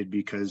not needed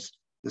because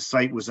the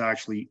site was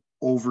actually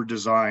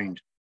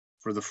over-designed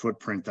for the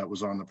footprint that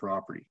was on the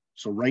property.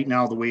 So right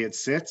now, the way it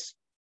sits,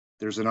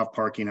 there's enough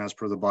parking as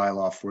per the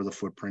bylaw for the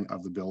footprint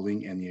of the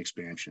building and the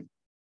expansion.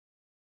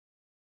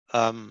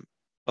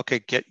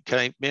 Okay,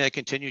 may I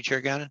continue,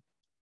 Chair Gannon?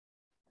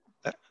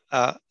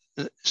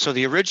 So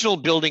the original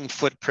building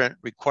footprint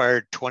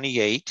required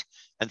 28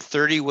 and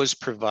 30 was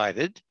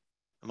provided.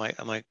 Am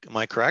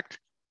I correct?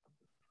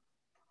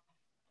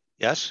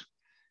 Yes.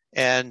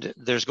 And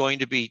there's going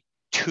to be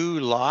 2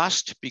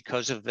 lost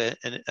because of a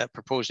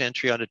proposed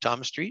entry onto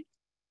Thomas Street?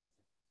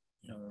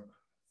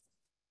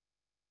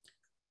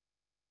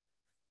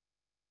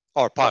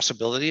 Or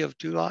possibility of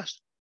 2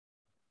 lost?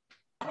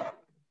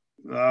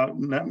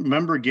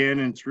 Member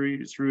Gannon Chair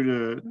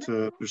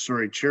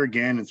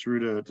Gannon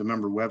through to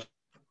Member Webb,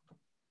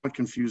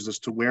 confused as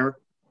to where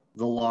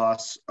the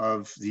loss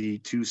of the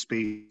 2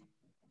 space.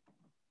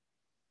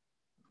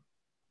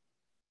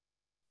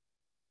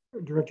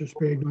 Director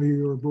Spade, no,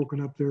 you were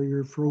broken up there.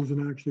 You're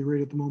frozen actually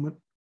right at the moment.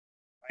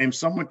 I am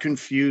somewhat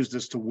confused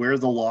as to where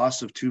the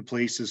loss of 2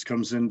 places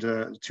comes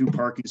into 2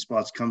 parking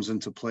spots comes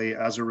into play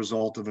as a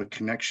result of a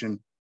connection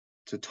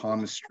to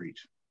Thomas Street.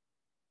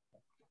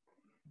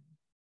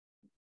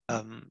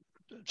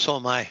 So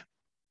am I.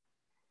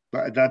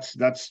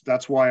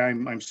 That's why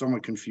I'm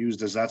somewhat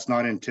confused, as that's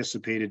not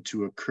anticipated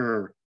to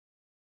occur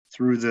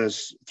through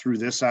this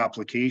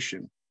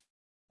application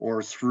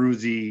or through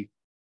the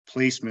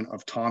placement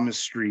of Thomas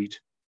Street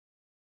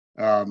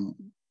when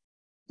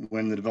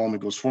the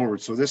development goes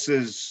forward. So this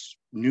is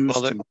news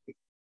to me.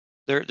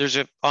 There's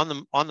a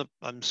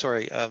I'm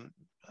sorry.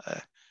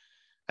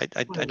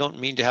 I don't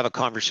mean to have a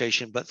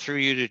conversation, but through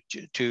you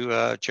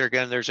to Chair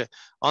Gannon, there's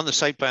on the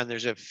site plan,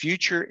 there's a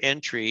future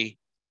entry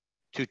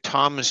to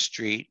Thomas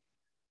Street,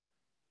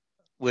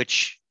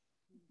 which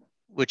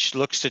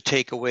looks to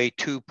take away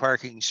 2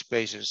 parking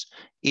spaces.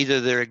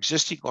 Either they're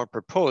existing or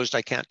proposed.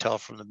 I can't tell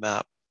from the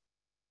map.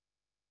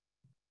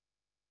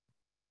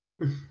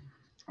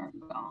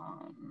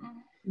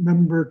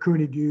 Member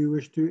Cooney, do you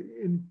wish to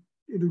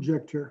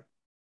interject here?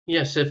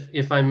 Yes,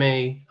 if I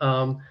may.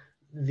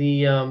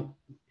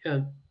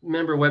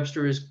 Member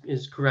Webster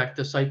is correct.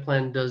 The site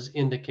plan does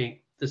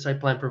indicate, the site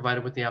plan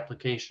provided with the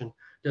application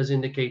does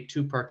indicate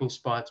 2 parking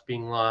spots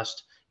being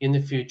lost in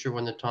the future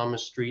when the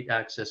Thomas Street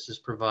access is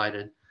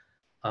provided.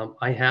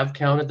 I have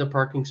counted the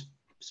parking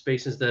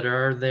spaces that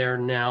are there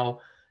now,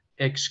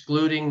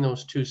 excluding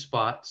those 2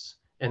 spots,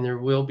 and there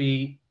will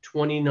be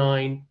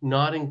 29,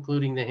 not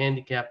including the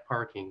handicap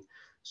parking.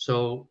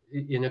 So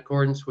in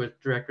accordance with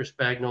Director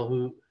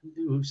Spagnol,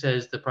 who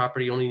says the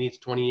property only needs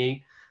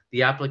 28,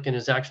 the applicant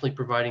is actually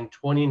providing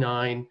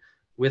 29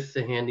 with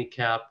the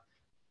handicap,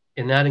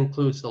 and that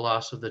includes the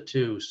loss of the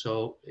 2.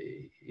 So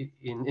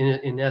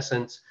in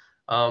essence,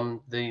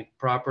 the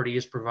property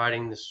is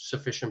providing the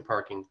sufficient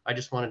parking. I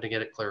just wanted to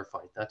get it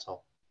clarified, that's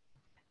all.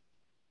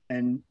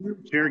 And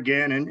Chair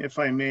Gannon, if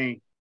I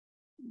may,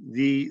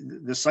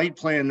 the site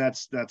plan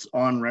that's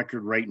on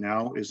record right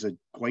now is a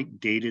quite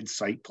dated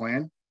site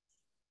plan.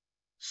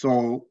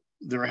 So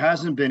there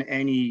hasn't been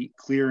any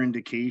clear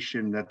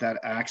indication that that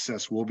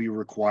access will be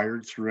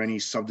required through any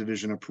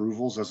subdivision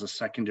approvals as a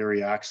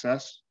secondary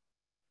access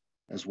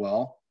as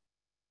well.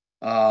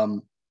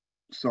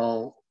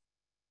 So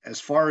as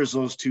far as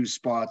those 2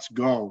 spots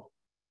go,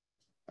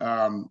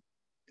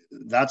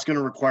 that's going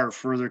to require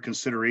further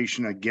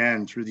consideration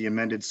again through the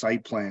amended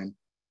site plan.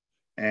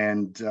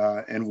 And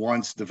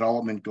once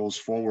development goes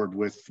forward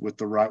with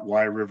the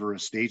Wye River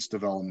Estates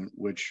development,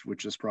 which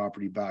this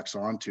property backs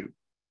onto.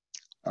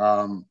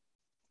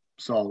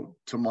 So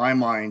to my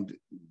mind,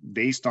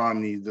 based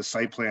on the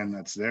site plan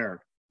that's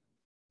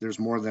there's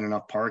more than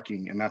enough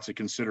parking, and that's a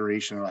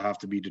consideration that'll have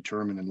to be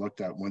determined and looked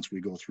at once we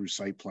go through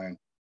site plan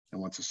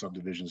and once the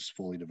subdivision is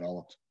fully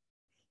developed.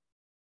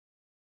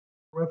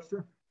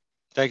 Webster.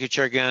 Thank you,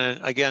 Chair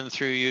Gannon. Again,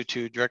 through you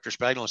to Director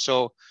Spagnol.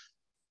 So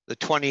the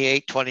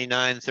 28,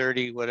 29,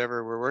 30,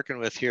 whatever we're working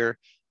with here,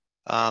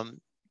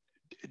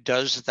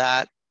 does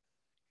that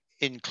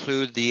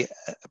include the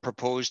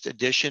proposed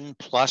addition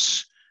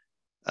plus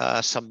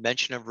some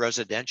mention of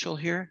residential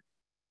here?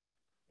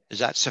 Is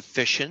that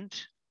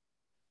sufficient?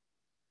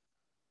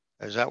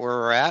 Is that where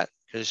we're at?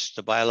 Because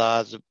the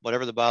bylaw,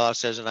 whatever the bylaw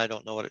says, and I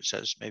don't know what it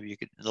says. Maybe you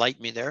could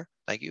enlighten me there.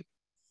 Thank you.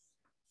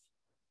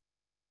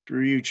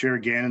 Through you, Chair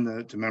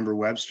Gannon, to Member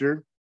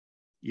Webster.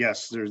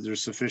 Yes,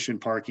 there's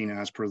sufficient parking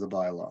as per the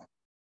bylaw.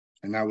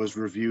 And that was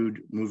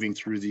reviewed moving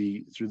through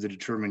the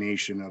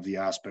determination of the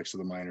aspects of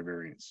the minor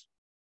variance.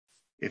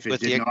 If it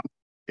did not,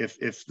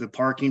 if the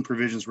parking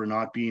provisions were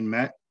not being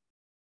met,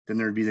 then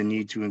there'd be the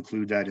need to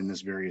include that in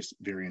this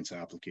variance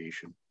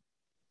application.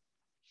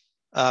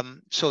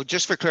 So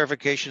just for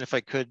clarification, if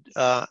I could,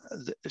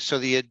 so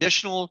the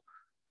additional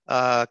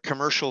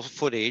commercial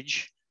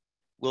footage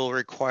will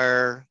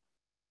require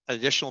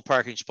additional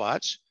parking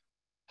spots.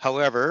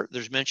 However,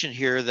 there's mention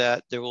here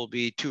that there will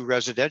be 2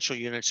 residential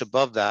units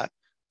above that.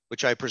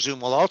 which I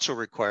presume will also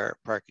require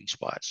parking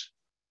spots.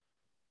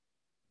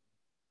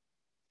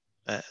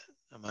 Am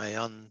I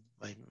on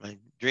my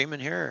dreaming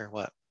here or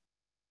what?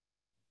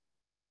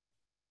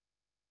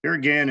 Chair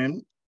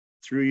Gannon,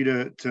 through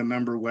you to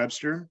Member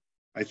Webster,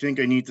 I think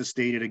I need to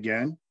state it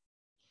again.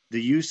 The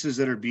uses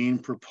that are being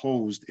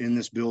proposed in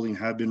this building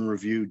have been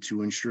reviewed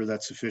to ensure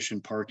that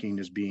sufficient parking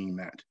is being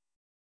met.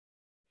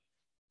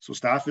 So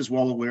staff is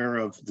well aware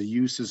of the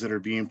uses that are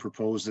being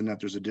proposed and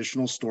that there's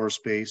additional store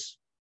space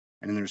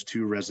and then there's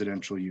 2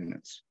 residential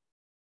units.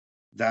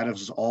 That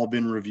has all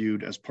been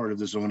reviewed as part of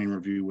the zoning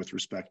review with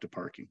respect to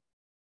parking.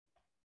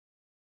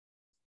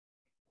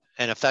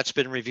 And if that's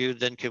been reviewed,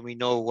 then can we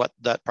know what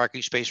that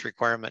parking space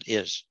requirement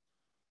is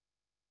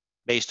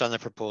based on the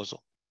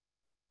proposal?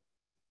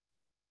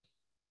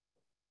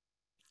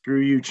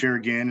 Through you, Chair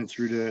Gannon,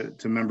 through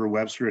to Member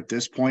Webster, at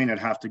this point, I'd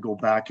have to go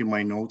back in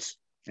my notes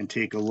and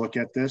take a look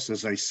at this.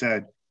 As I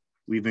said,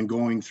 we've been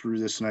going through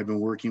this and I've been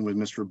working with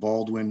Mr.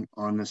 Baldwin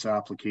on this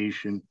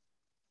application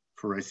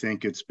for, I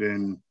think it's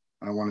been,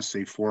 I want to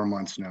say 4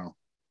 months now.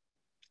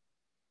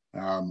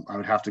 I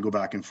would have to go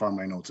back and find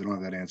my notes. I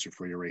don't have that answer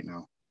for you right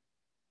now.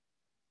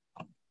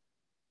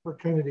 For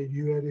Kennedy, do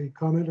you have a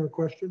comment or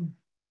question?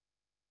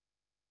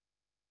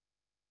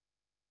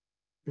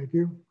 Thank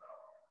you.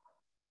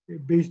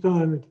 Based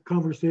on the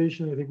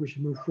conversation, I think we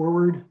should move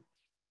forward.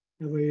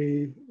 I have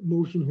a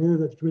motion here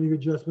that the Committee of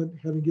Adjustment,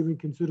 having given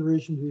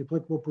consideration to the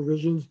applicable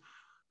provisions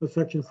of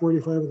Section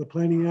 45 of the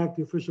Planning Act,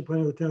 the official plan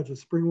of the Township of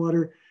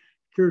Springwater,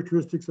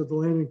 characteristics of the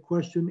land in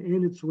question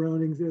and its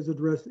surroundings as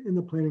addressed in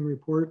the planning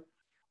report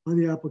on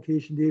the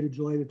application dated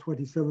July the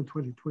 27th,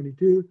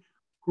 2022.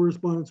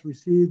 Correspondence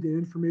received and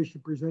information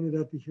presented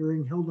at the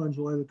hearing held on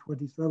July the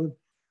 27th,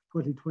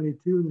 2022,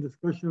 and the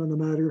discussion on the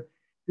matter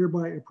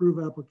hereby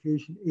approve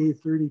application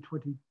A30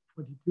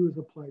 2022 is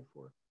applied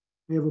for.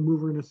 May I have a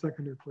mover and a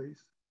seconder,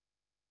 please?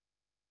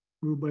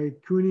 Moved by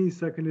Cooney,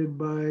 seconded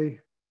by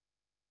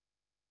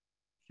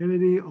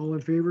Kennedy. All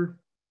in favor?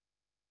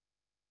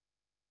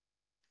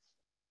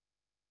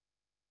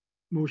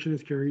 Motion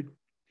is carried.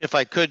 If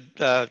I could,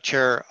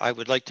 Chair, I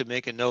would like to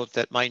make a note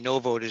that my no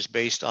vote is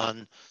based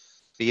on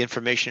the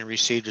information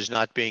received as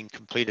not being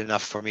complete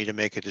enough for me to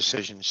make a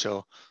decision.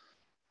 So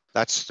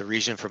that's the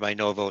reason for my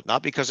no vote.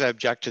 Not because I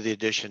object to the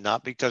addition,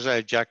 not because I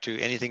object to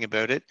anything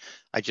about it.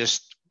 I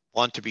just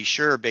want to be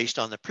sure, based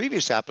on the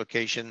previous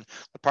application,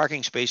 the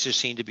parking spaces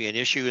seem to be an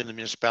issue in the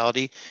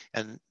municipality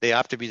and they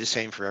have to be the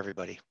same for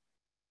everybody.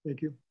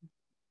 Thank you.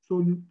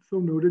 So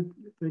noted.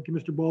 Thank you,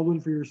 Mr. Baldwin,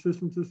 for your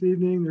assistance this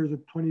evening. There's a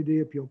 20-day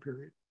appeal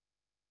period.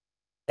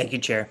 Thank you,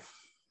 Chair.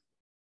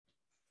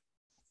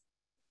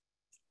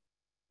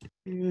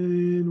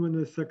 And when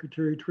the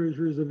Secretary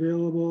Treasurer is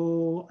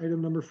available,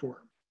 item number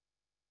 4.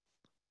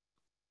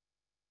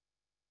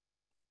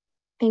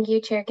 Thank you,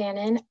 Chair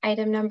Gannon.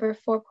 Item number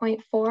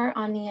 4.4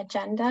 on the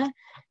agenda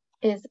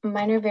is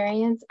minor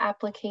variance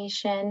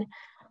application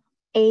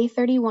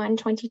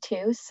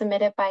A3122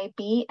 submitted by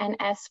B and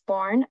S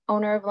Bourne,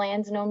 owner of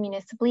lands known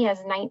municipally as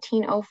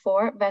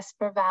 1904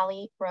 Vesper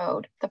Valley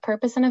Road. The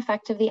purpose and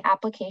effect of the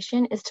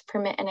application is to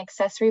permit an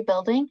accessory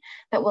building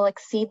that will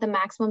exceed the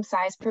maximum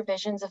size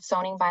provisions of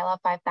zoning bylaw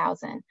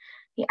 5000.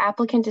 The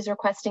applicant is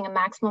requesting a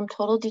maximum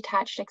total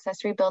detached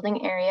accessory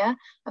building area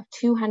of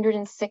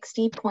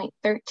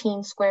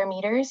 260.13 square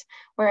meters,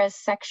 whereas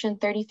section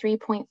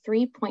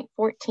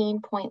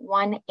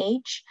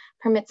 33.3.14.1H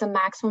permits a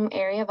maximum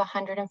area of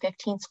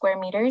 115 square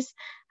meters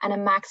and a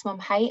maximum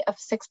height of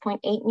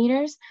 6.8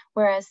 meters,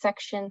 whereas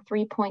section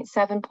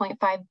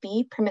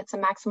 3.7.5B permits a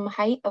maximum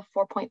height of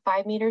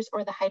 4.5 meters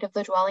or the height of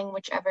the dwelling,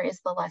 whichever is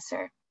the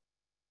lesser.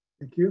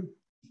 Thank you.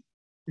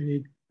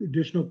 Any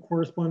additional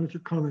correspondence or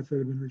comments that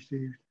have been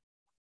received?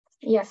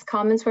 Yes,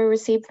 comments were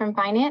received from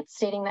finance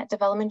stating that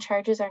development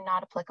charges are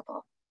not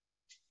applicable.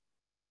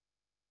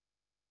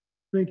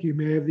 Thank you.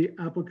 May I have the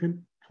applicant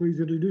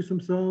please introduce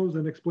themselves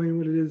and explain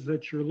what it is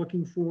that you're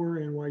looking for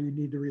and why you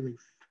need the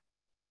relief?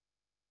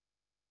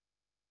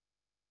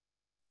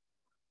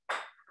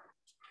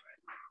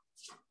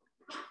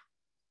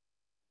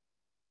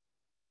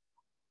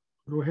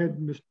 Go ahead,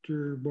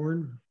 Mr.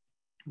 Bourne.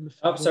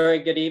 Oh, sorry.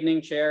 Good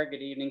evening, Chair.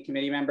 Good evening,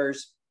 committee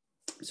members.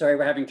 Sorry,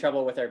 we're having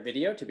trouble with our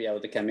video to be able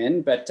to come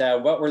in, but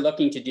what we're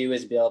looking to do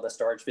is build a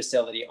storage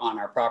facility on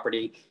our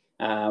property.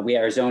 We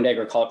are zoned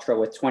agricultural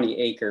with 20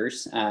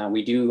 acres.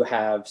 We do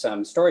have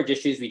some storage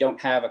issues. We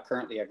don't have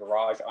currently a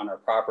garage on our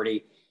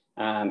property.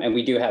 And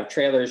we do have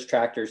trailers,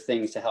 tractors,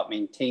 things to help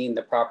maintain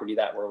the property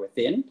that we're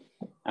within.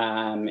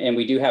 And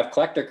we do have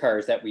collector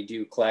cars that we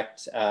do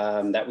collect,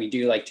 that we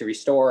do like to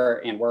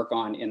restore and work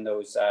on in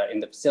those in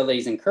the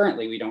facilities. And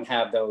currently we don't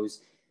have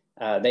those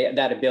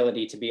that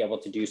ability to be able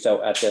to do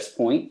so at this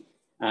point.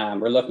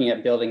 We're looking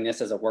at building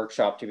this as a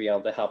workshop to be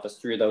able to help us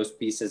through those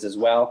pieces as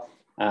well.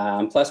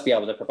 Plus be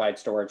able to provide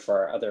storage for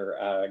our other,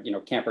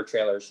 camper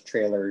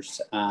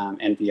trailers,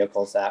 and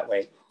vehicles that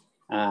way.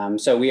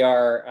 So we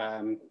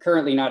are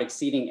currently not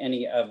exceeding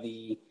any of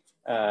the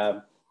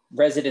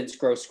residents'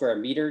 gross square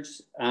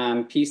meters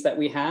piece that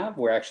we have.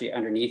 We're actually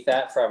underneath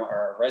that from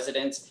our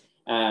residents.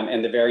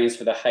 And the variance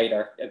for the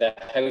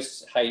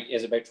house height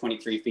is about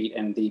 23 feet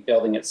and the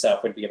building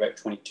itself would be about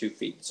 22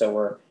 feet. So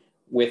we're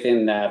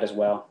within that as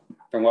well,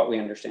 from what we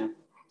understand.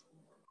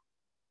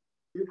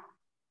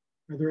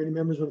 Are there any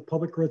members of the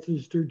public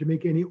registered to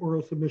make any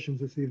oral submissions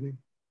this evening?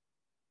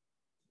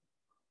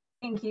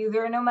 Thank you.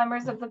 There are no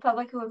members of the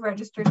public who have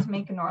registered to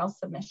make an oral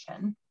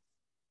submission.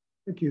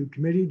 Thank you.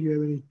 Committee, do you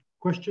have any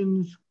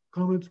questions,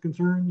 comments,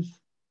 concerns?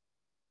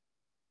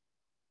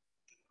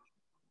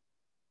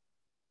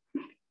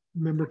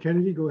 Member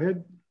Kennedy, go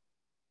ahead.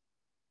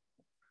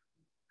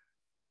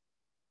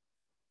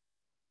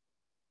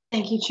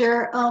 Thank you,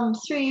 Chair.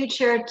 Through you,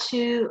 Chair,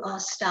 to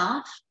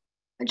staff.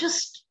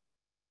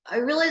 I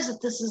realize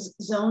that this is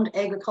zoned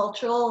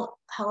agricultural.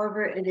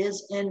 However, it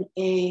is in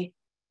a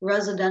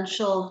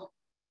residential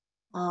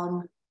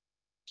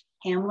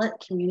hamlet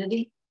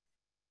community.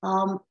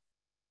 I'm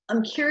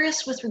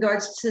curious with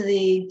regards to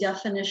the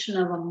definition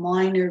of a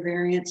minor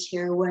variance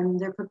here when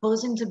they're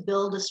proposing to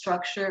build a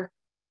structure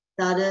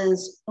that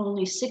is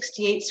only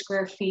 68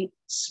 square feet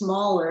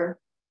smaller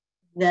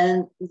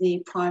than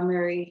the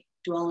primary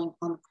dwelling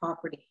on the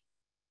property.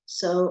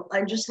 So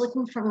I'm just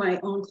looking for my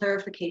own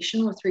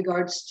clarification with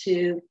regards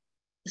to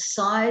the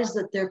size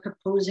that they're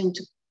proposing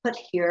to put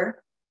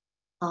here,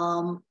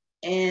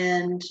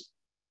 and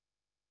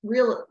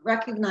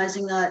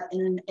recognizing that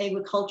in an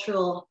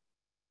agricultural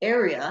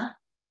area,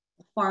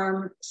 a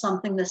farm,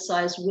 something this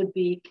size would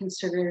be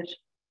considered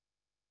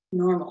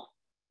normal.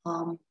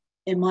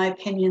 In my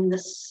opinion,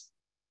 this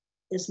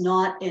is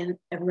not in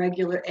a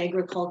regular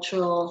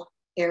agricultural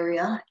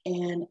area,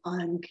 and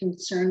I'm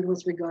concerned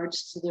with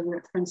regards to the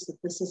reference that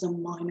this is a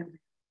minor.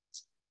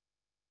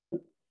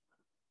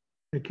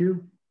 Thank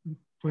you.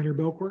 Planner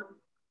Belcourt.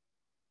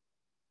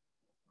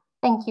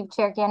 Thank you,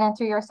 Chair Gannon,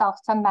 through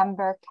yourself to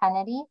Member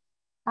Kennedy.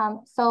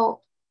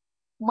 So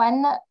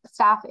when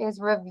staff is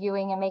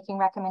reviewing and making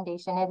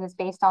recommendation, it is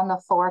based on the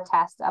 4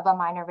 tests of a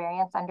minor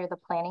variance under the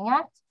Planning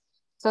Act.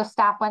 So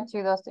staff went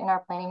through those in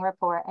our planning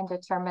report and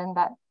determined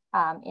that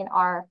in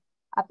our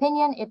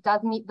opinion, it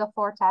does meet the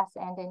 4 tests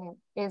and it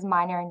is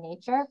minor in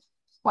nature.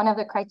 One of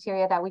the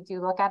criteria that we do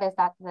look at is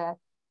that the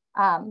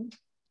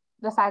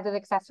size of the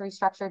accessory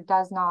structure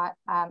does not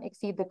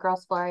exceed the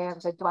gross floor area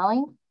of the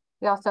dwelling.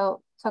 We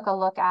also took a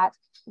look at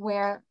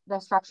where the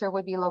structure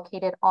would be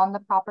located on the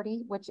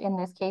property, which in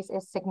this case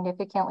is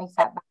significantly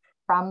set back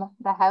from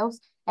the house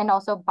and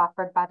also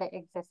buffered by the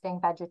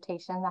existing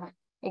vegetation that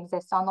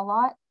exists on the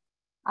lot.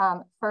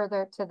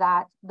 Further to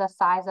that, the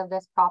size of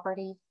this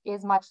property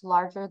is much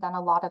larger than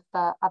a lot of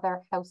the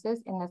other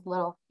houses in this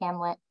little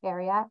hamlet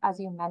area, as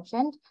you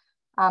mentioned.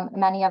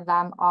 Many of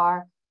them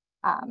are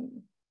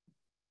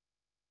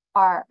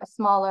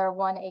smaller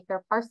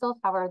 1-acre parcels.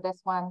 However, this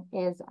one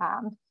is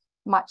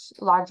much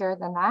larger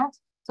than that.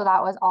 So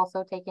that was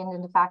also taken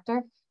into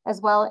factor,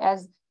 as well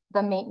as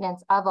the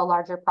maintenance of a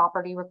larger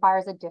property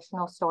requires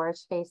additional storage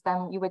space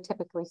than you would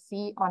typically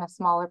see on a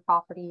smaller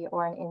property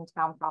or an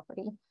in-town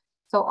property.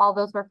 So all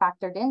those were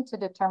factored in to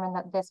determine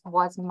that this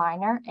was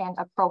minor and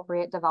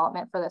appropriate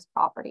development for this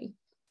property.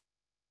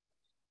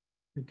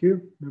 Thank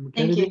you. Member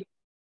Kennedy. Thank you.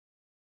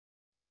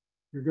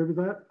 You're good with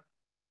that?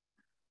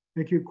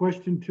 Thank you.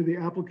 Question to the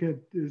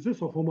applicant. Is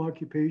this a home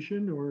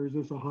occupation or is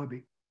this a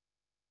hobby?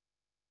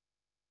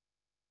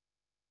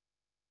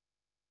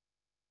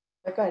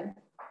 Good.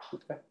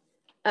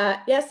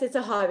 Yes, it's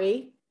a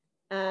hobby.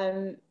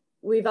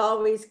 We've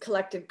always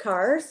collected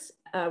cars.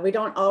 We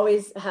don't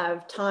always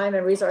have time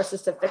and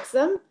resources to fix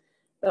them,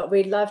 but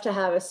we'd love to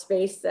have a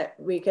space that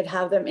we could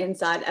have them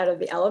inside out of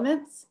the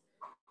elements.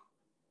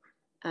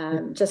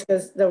 Just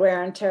because the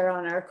wear and tear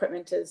on our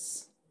equipment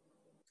is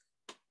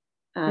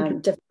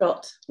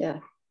difficult.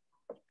 Yeah.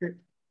 Okay.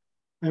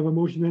 I have a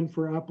motion then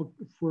for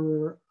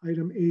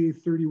item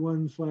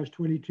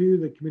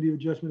A31/22, the Committee of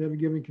Adjustment having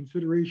given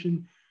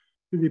consideration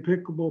to the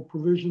applicable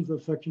provisions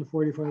of Section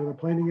 45 of the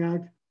Planning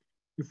Act,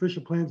 the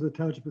official plans of the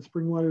Township of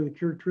Springwater, the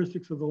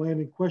characteristics of the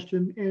land in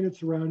question and its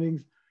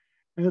surroundings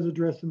as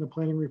addressed in the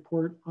planning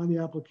report on the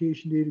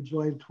application dated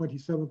July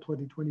 27,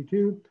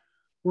 2022.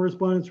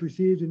 Correspondence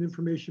received and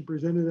information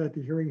presented at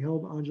the hearing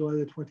held on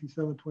July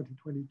 27,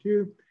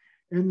 2022,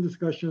 and the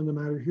discussion on the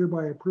matter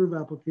hereby approve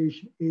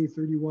application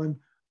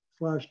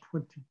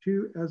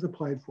A31/22 as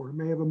applied for.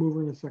 May I have a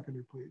mover and a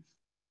seconder, please?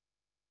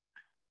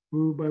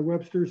 Moved by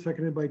Webster,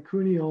 seconded by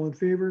Cooney. All in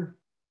favor?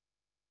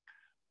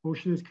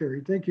 Motion is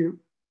carried. Thank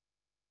you.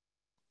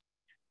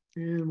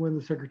 And when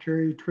the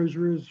Secretary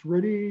Treasurer is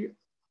ready,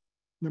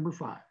 number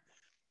 5.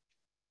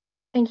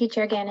 Thank you,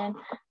 Chair Gannon.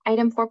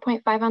 Item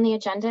 4.5 on the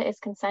agenda is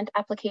consent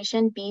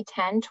application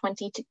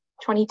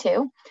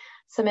B10-2022,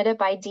 submitted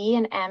by D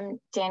and M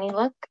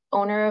Danyluk,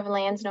 owner of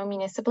lands known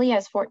municipally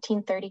as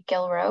 1430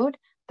 Gill Road.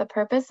 The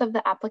purpose of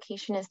the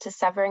application is to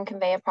sever and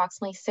convey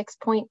approximately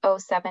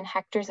 6.07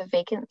 hectares of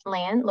vacant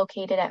land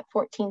located at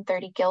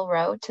 1430 Gill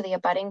Road to the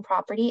abutting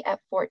property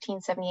at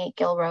 1478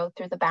 Gill Road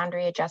through the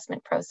boundary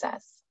adjustment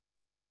process.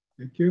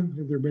 Thank you.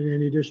 Have there been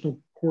any additional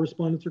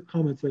correspondence or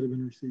comments that have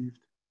been received?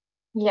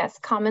 Yes,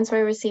 comments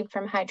were received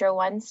from Hydro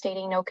One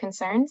stating no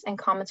concerns, and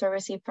comments were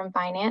received from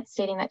Finance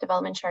stating that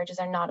development charges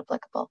are not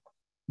applicable.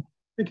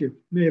 Thank you.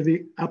 May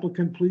the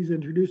applicant please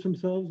introduce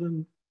themselves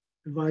and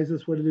advise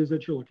us what it is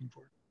that you're looking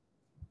for.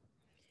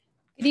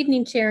 Good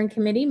evening, Chair and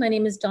Committee. My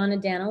name is Donna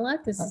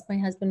Daniluk. This is my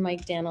husband,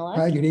 Mike Daniluk.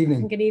 Hi, good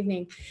evening. Good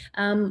evening.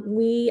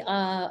 We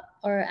are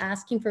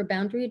asking for a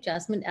boundary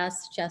adjustment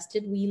as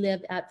suggested. We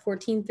live at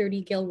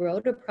 1430 Gill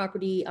Road, a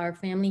property our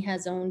family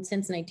has owned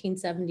since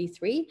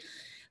 1973.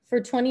 For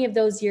 20 of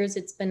those years,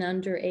 it's been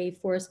under a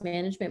forest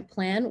management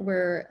plan.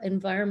 We're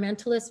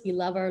environmentalists, we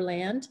love our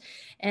land,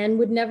 and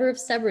would never have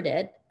severed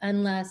it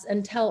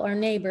until our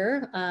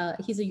neighbor,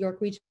 he's a York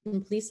Region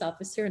police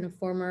officer and a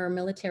former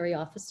military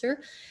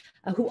officer,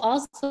 who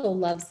also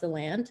loves the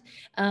land,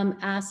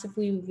 asked if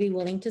we would be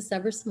willing to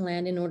sever some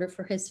land in order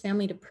for his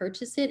family to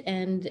purchase it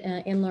and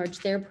enlarge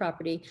their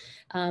property.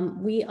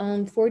 We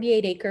own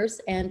 48 acres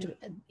and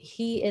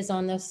he is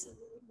on this,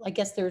 I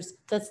guess there's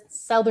the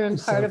southern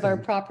part of our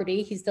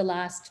property. He's the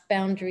last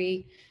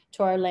boundary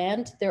to our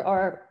land. There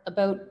are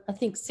about, I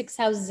think, 6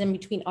 houses in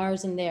between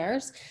ours and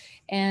theirs.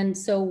 And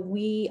so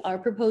we are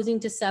proposing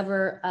to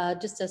sever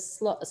just a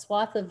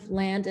swath of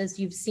land, as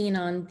you've seen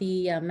on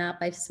the map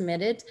I've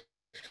submitted.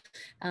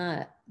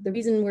 The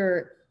reason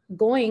we're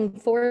going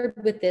forward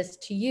with this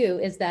to you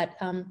is that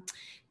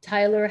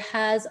Tyler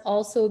has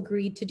also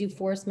agreed to do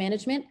forest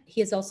management.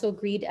 He has also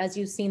agreed, as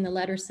you've seen the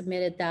letter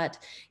submitted, that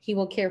he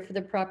will care for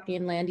the property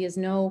and land. He has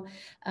no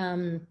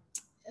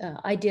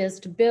ideas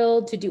to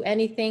build, to do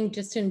anything,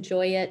 just to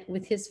enjoy it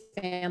with his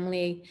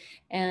family.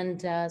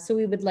 And so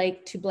we would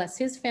like to bless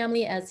his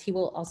family as he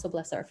will also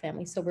bless our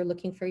family. So we're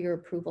looking for your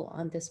approval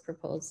on this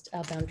proposed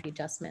boundary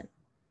adjustment.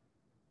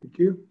 Thank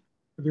you.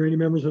 Are there any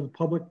members of the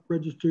public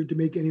registered to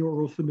make any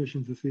oral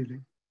submissions this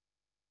evening?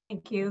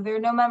 Thank you. There are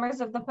no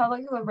members of the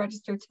public who have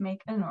registered to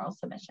make an oral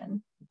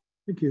submission.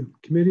 Thank you.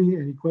 Committee,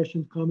 any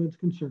questions, comments,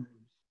 concerns?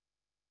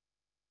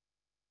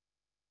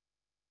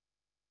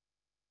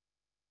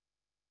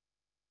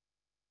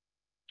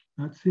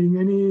 Not seeing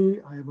any.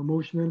 I have a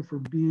motion then for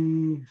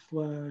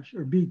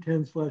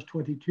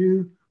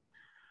B10/22.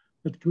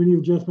 That the Committee of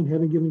Adjustment,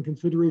 having given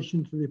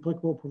consideration to the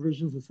applicable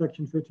provisions of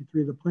Section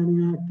 53 of the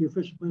Planning Act, the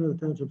official plan of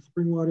the Township of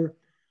Springwater,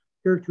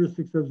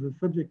 characteristics of the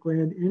subject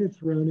land and its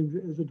surroundings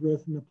as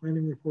addressed in the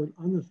planning report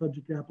on the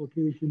subject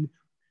application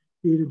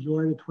dated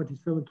July the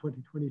 27th,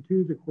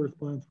 2022, the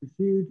correspondence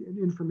received and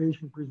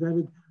information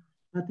presented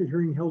at the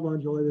hearing held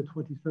on July the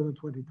 27th,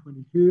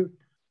 2022.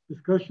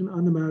 Discussion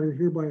on the matter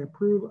hereby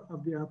approve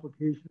of the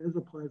application as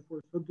applied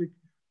for, subject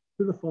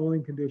to the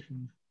following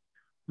conditions.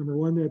 Number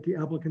one, that the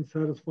applicant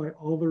satisfy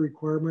all the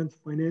requirements,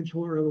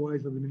 financial or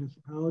otherwise, of the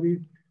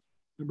municipality.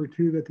 Number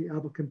two, that the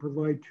applicant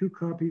provide 2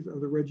 copies of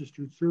the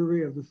registered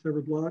survey of the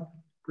severed lot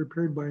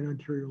prepared by an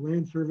Ontario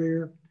land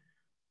surveyor.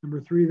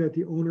 Number 3, that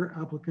the owner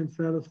applicant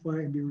satisfy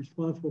and be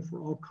responsible for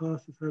all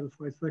costs to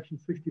satisfy Section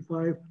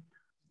 65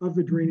 of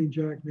the Drainage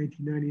Act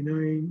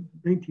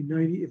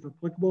 1990 if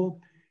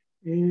applicable.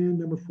 And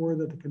number 4,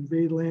 that the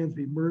conveyed lands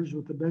be merged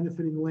with the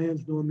benefiting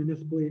lands known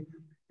municipally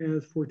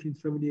as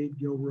 1478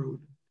 Gill Road.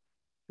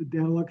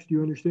 Daniluk, do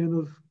you understand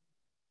those?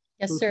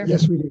 Yes, sir.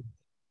 Yes, we do.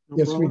 No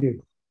yes, problem. we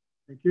do.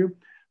 Thank you.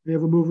 We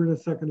have a mover and a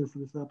seconder for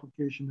this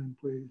application, then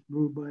please.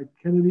 Moved by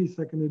Kennedy,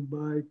 seconded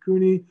by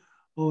Cooney.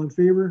 All in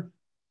favor?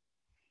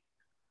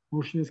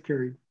 Motion is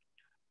carried.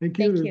 Thank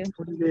you.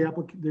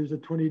 There's a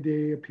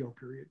 20-day appeal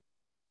period.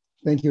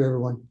 Thank you,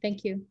 everyone.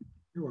 Thank you.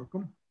 You're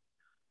welcome.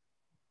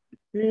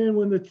 And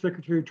when the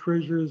Secretary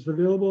Treasurer is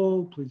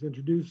available, please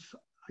introduce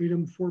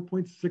item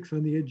 4.6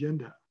 on the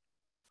agenda.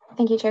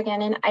 Thank you, Chair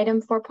Gannon.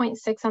 Item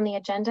 4.6 on the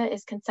agenda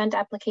is consent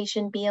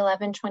application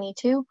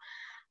B1122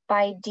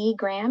 by D.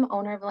 Graham,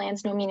 owner of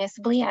lands known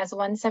municipally as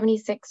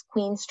 176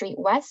 Queen Street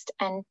West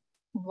and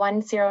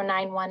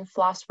 1091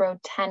 Floss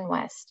Road 10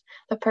 West.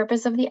 The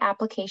purpose of the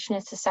application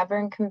is to sever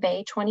and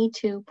convey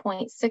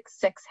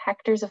 22.66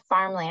 hectares of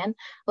farmland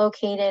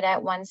located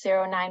at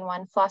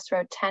 1091 Floss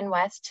Road 10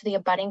 West to the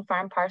abutting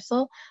farm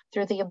parcel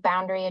through the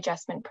boundary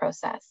adjustment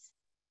process.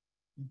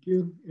 Thank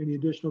you. Any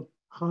additional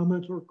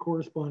comments or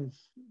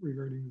correspondence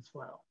regarding this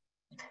file?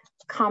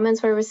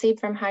 Comments were received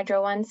from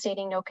Hydro One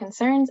stating no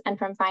concerns and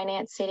from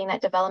Finance stating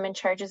that development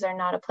charges are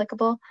not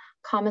applicable.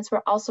 Comments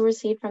were also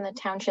received from the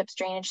Township's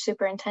Drainage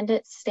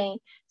Superintendent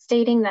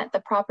stating that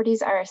the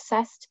properties are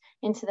assessed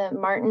into the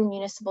Martin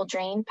Municipal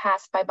Drain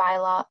passed by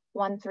bylaw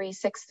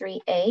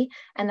 1363A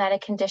and that a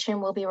condition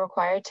will be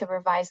required to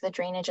revise the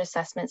drainage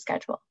assessment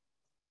schedule.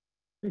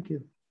 Thank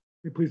you.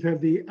 May I please have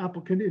the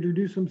applicant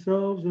introduce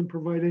themselves and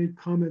provide any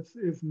comments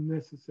if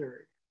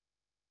necessary.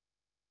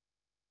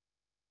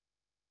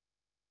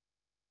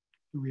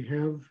 Do we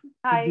have?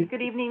 Hi,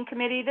 good evening,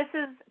 committee. This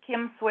is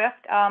Kim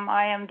Swift.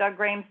 I am Doug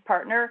Graham's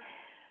partner.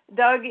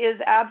 Doug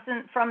is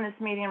absent from this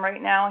meeting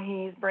right now.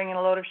 He's bringing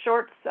a load of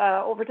shorts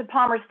over to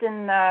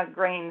Palmerston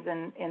Grains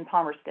in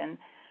Palmerston.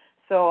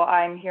 So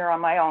I'm here on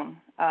my own.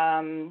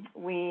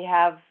 We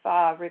have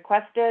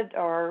requested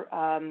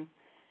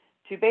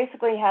to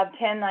basically have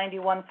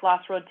 1091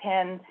 Floss Road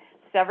 10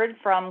 severed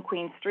from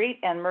Queen Street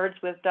and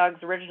merged with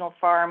Doug's original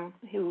farm,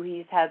 who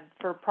he's had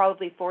for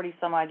probably 40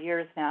 some odd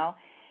years now,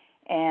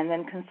 and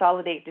then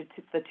consolidated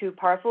the two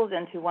parcels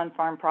into one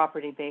farm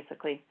property,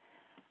 basically.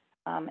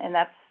 And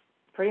that's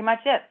pretty much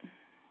it.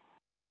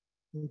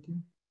 Thank you.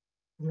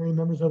 Are there any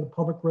members of the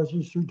public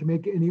registered to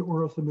make any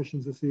oral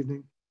submissions this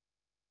evening?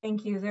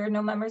 Thank you. There are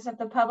no members of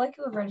the public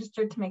who have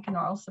registered to make an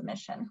oral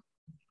submission.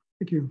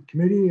 Thank you.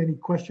 Committee, any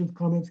questions,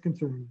 comments,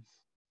 concerns?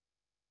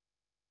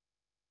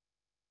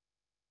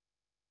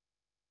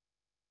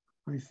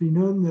 I see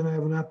none. Then I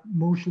have a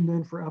motion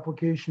then for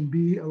application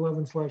B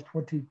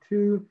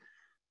 11/22,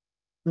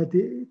 that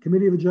the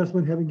Committee of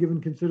Adjustment, having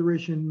given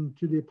consideration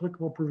to the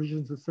applicable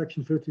provisions of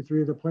Section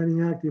 53 of the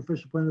Planning Act, the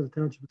official plan of the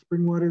Township of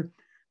Springwater,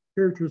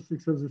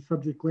 characteristics of the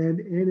subject land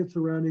and its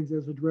surroundings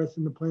as addressed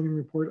in the planning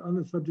report on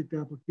the subject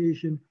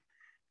application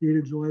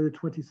dated July the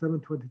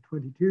 27th,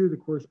 2022, the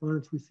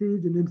correspondence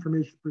received and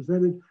information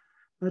presented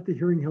at the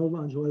hearing held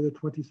on July the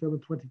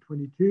 27th,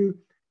 2022,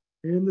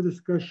 and the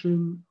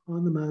discussion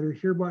on the matter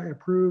hereby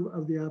approve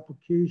of the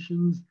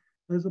applications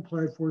as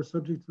applied for,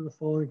 subject to the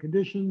following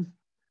conditions.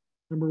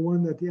 Number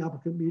one, that the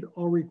applicant meet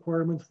all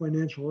requirements,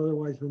 financial or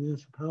otherwise, of the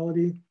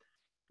municipality.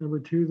 Number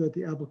two, that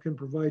the applicant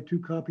provide 2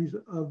 copies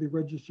of the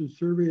registered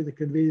survey of the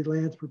conveyed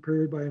lands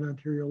prepared by an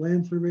Ontario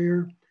land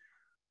surveyor.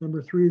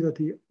 Number 3, that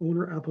the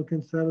owner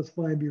applicant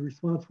satisfy and be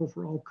responsible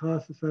for all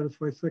costs to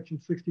satisfy Section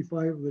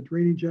 65 of the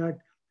Drainage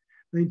Act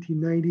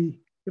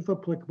 1990, if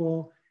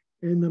applicable.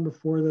 And number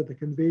 4, that the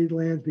conveyed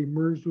lands be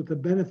merged with the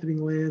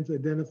benefiting lands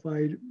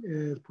identified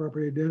as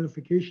property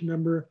identification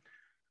number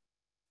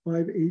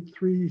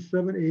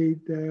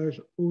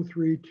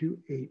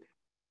 58378-0328.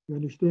 You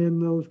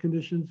understand those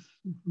conditions,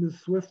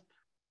 Ms. Swift?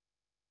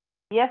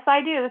 Yes,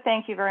 I do.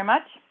 Thank you very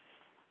much.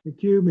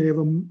 Thank you. May I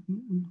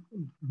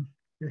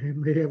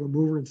have a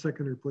mover and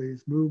seconder,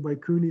 please? Moved by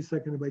Cooney,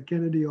 seconded by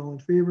Kennedy. All in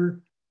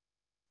favor?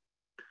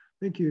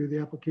 Thank you. The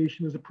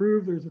application is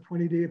approved. There's a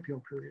 20-day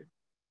appeal period.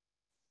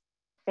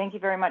 Thank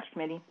you very much,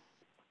 committee.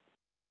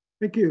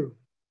 Thank you.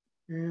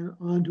 And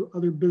on to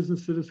other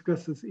business to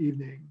discuss this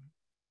evening.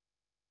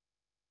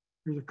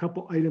 There's a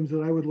couple items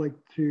that I would like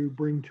to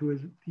bring to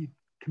the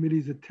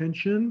committee's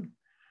attention.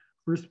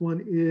 First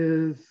one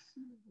is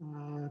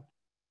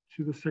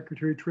to the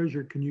Secretary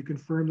Treasurer. Can you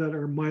confirm that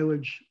our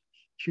mileage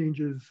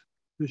changes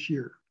this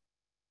year?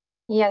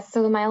 Yes,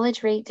 so the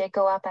mileage rate did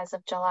go up as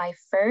of July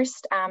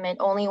 1st. It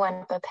only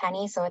went up a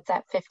penny, so it's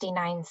at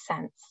 59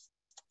 cents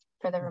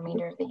for the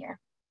remainder of the year.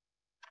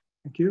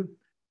 Thank you.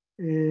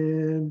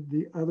 And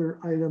the other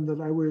item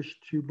that I wish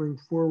to bring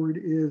forward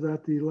is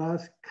at the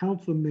last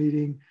council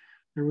meeting,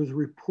 there was a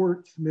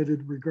report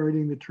submitted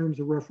regarding the terms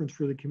of reference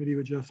for the Committee of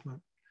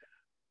Adjustment.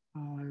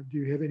 Do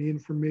you have any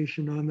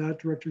information on that,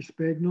 Director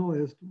Spagnol,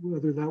 as to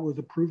whether that was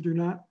approved or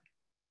not?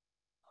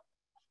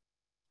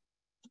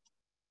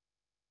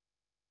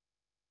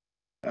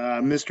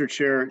 Mr.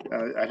 Chair,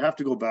 I'd have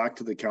to go back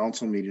to the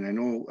council meeting. I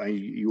know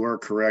you are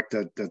correct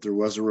that there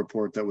was a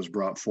report that was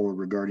brought forward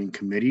regarding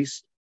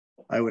committees.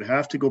 I would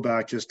have to go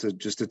back just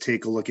to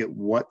take a look at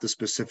what the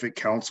specific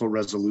council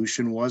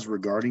resolution was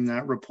regarding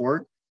that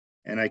report.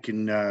 And I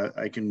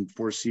can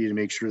foresee to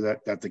make sure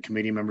that the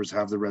committee members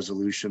have the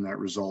resolution that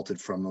resulted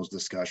from those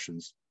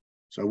discussions.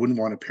 So I wouldn't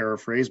want to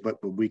paraphrase,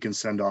 but we can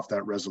send off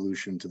that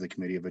resolution to the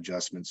Committee of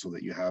Adjustment so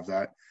that you have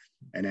that.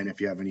 And then if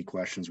you have any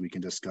questions, we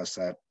can discuss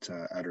that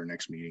at our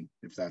next meeting,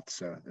 if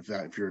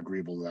you're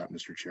agreeable to that,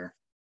 Mr. Chair.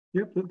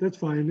 Yep, that's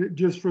fine.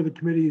 Just for the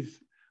committee's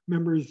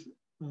members,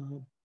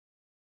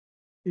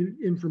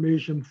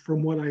 information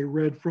from what I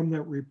read from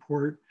that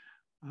report,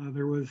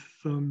 there was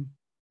some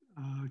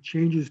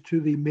changes to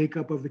the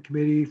makeup of the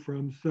committee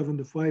from 7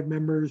 to 5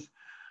 members.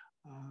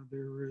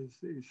 There is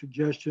a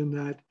suggestion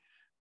that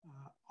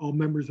all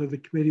members of the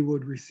committee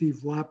would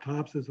receive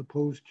laptops as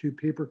opposed to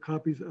paper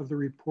copies of the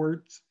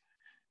reports.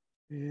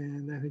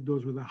 And I think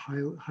those were the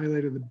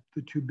highlight of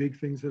the 2 big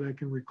things that I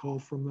can recall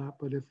from that.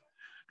 But if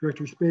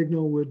Director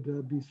Spagnol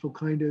would be so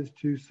kind as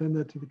to send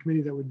that to the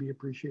committee, that would be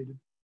appreciated.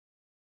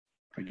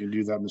 I can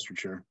do that, Mr.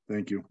 Chair.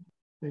 Thank you.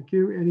 Thank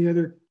you. Any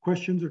other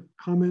questions or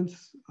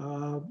comments?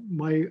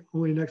 My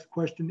only next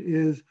question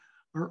is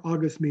our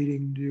August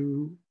meeting.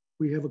 Do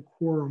we have a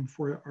quorum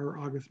for our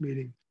August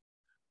meeting?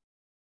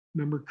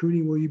 Member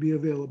Cooney, will you be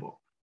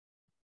available?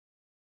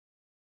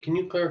 Can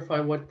you clarify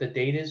what the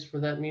date is for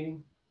that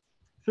meeting?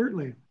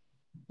 Certainly.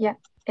 Yeah,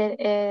 it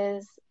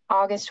is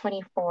August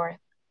 24th.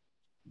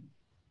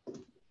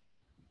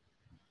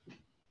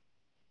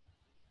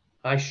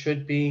 I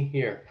should be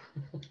here.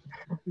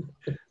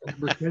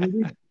 Member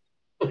Kennedy?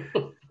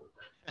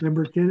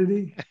 Member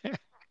Kennedy?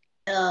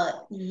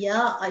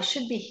 Yeah, I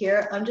should be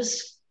here. I'm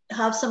just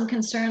have some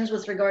concerns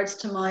with regards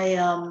to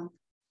my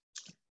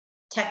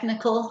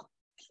technical.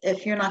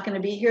 If you're not going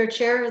to be here,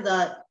 Chair,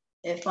 that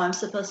if I'm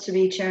supposed to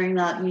be chairing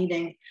that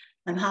meeting,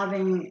 I'm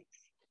having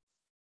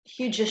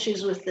huge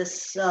issues with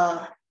this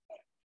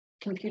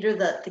computer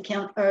that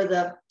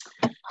the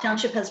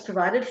township has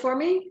provided for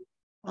me.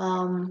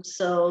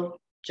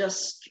 So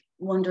just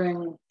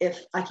wondering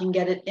if I can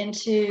get it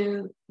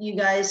into you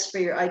guys for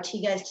your IT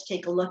guys to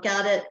take a look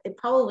at it. It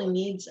probably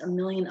needs a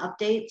million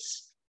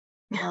updates.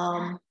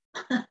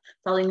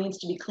 Probably needs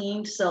to be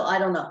cleaned. So I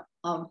don't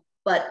know.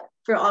 But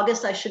for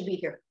August, I should be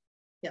here.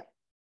 Yeah.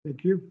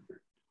 Thank you.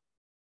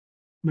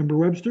 Member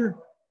Webster?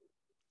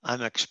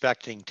 I'm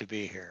expecting to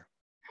be here.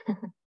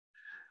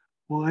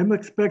 Well, I'm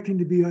expecting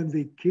to be on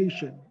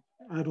vacation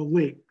at a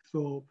lake,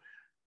 so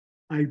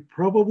I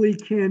probably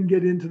can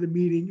get into the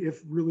meeting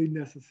if really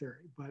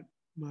necessary, but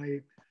my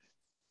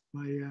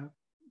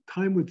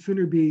time would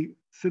sooner be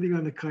sitting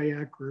on a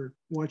kayak or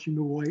watching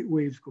the white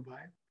waves go by.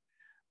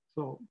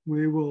 So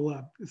we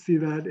will see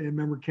that. And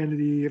Member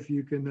Kennedy, if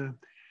you can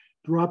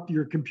drop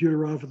your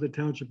computer off at the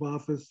township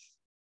office,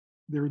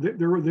 they're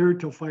there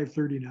till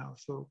 5:30 now,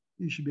 so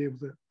you should be able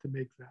to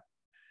make that.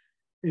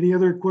 Any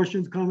other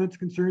questions, comments,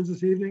 concerns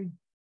this evening?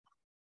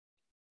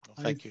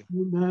 Well, thank you.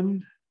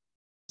 None.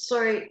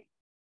 Sorry,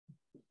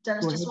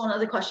 Dennis, just one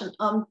other question.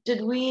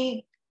 Did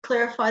we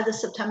clarify the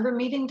September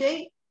meeting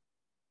date?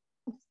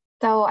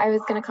 So I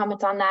was going to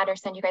comment on that or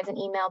send you guys an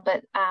email,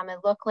 but it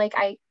looked like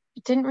I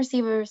didn't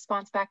receive a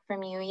response back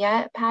from you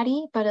yet,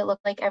 Patty, but it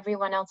looked like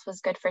everyone else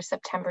was good for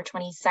September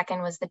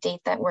 22nd was the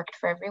date that worked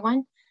for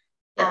everyone.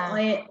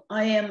 Yeah,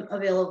 I am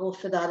available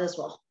for that as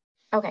well.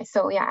 Okay,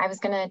 so yeah, I was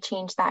going to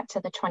change that to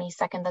the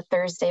 22nd, the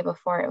Thursday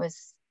before it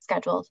was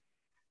scheduled.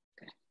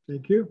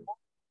 Thank you.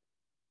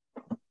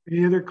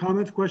 Any other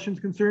comments, questions,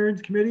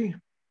 concerns, committee?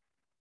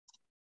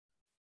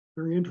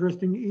 Very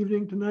interesting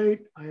evening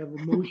tonight. I have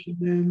a motion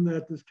then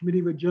that this Committee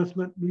of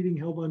Adjustment meeting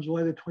held on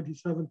July the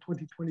 27th,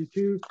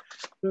 2022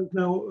 does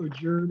now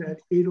adjourn at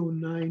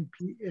 8:09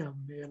 p.m.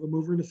 May I have a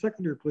mover and a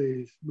seconder,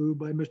 please? Moved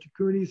by Mr.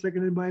 Cooney,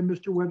 seconded by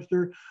Mr.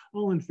 Webster.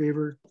 All in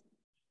favor?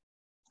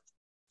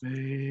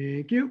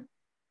 Thank you.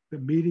 The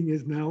meeting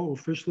is now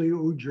officially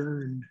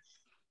adjourned.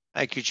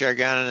 Thank you, Chair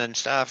Gannon and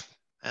staff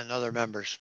and other members.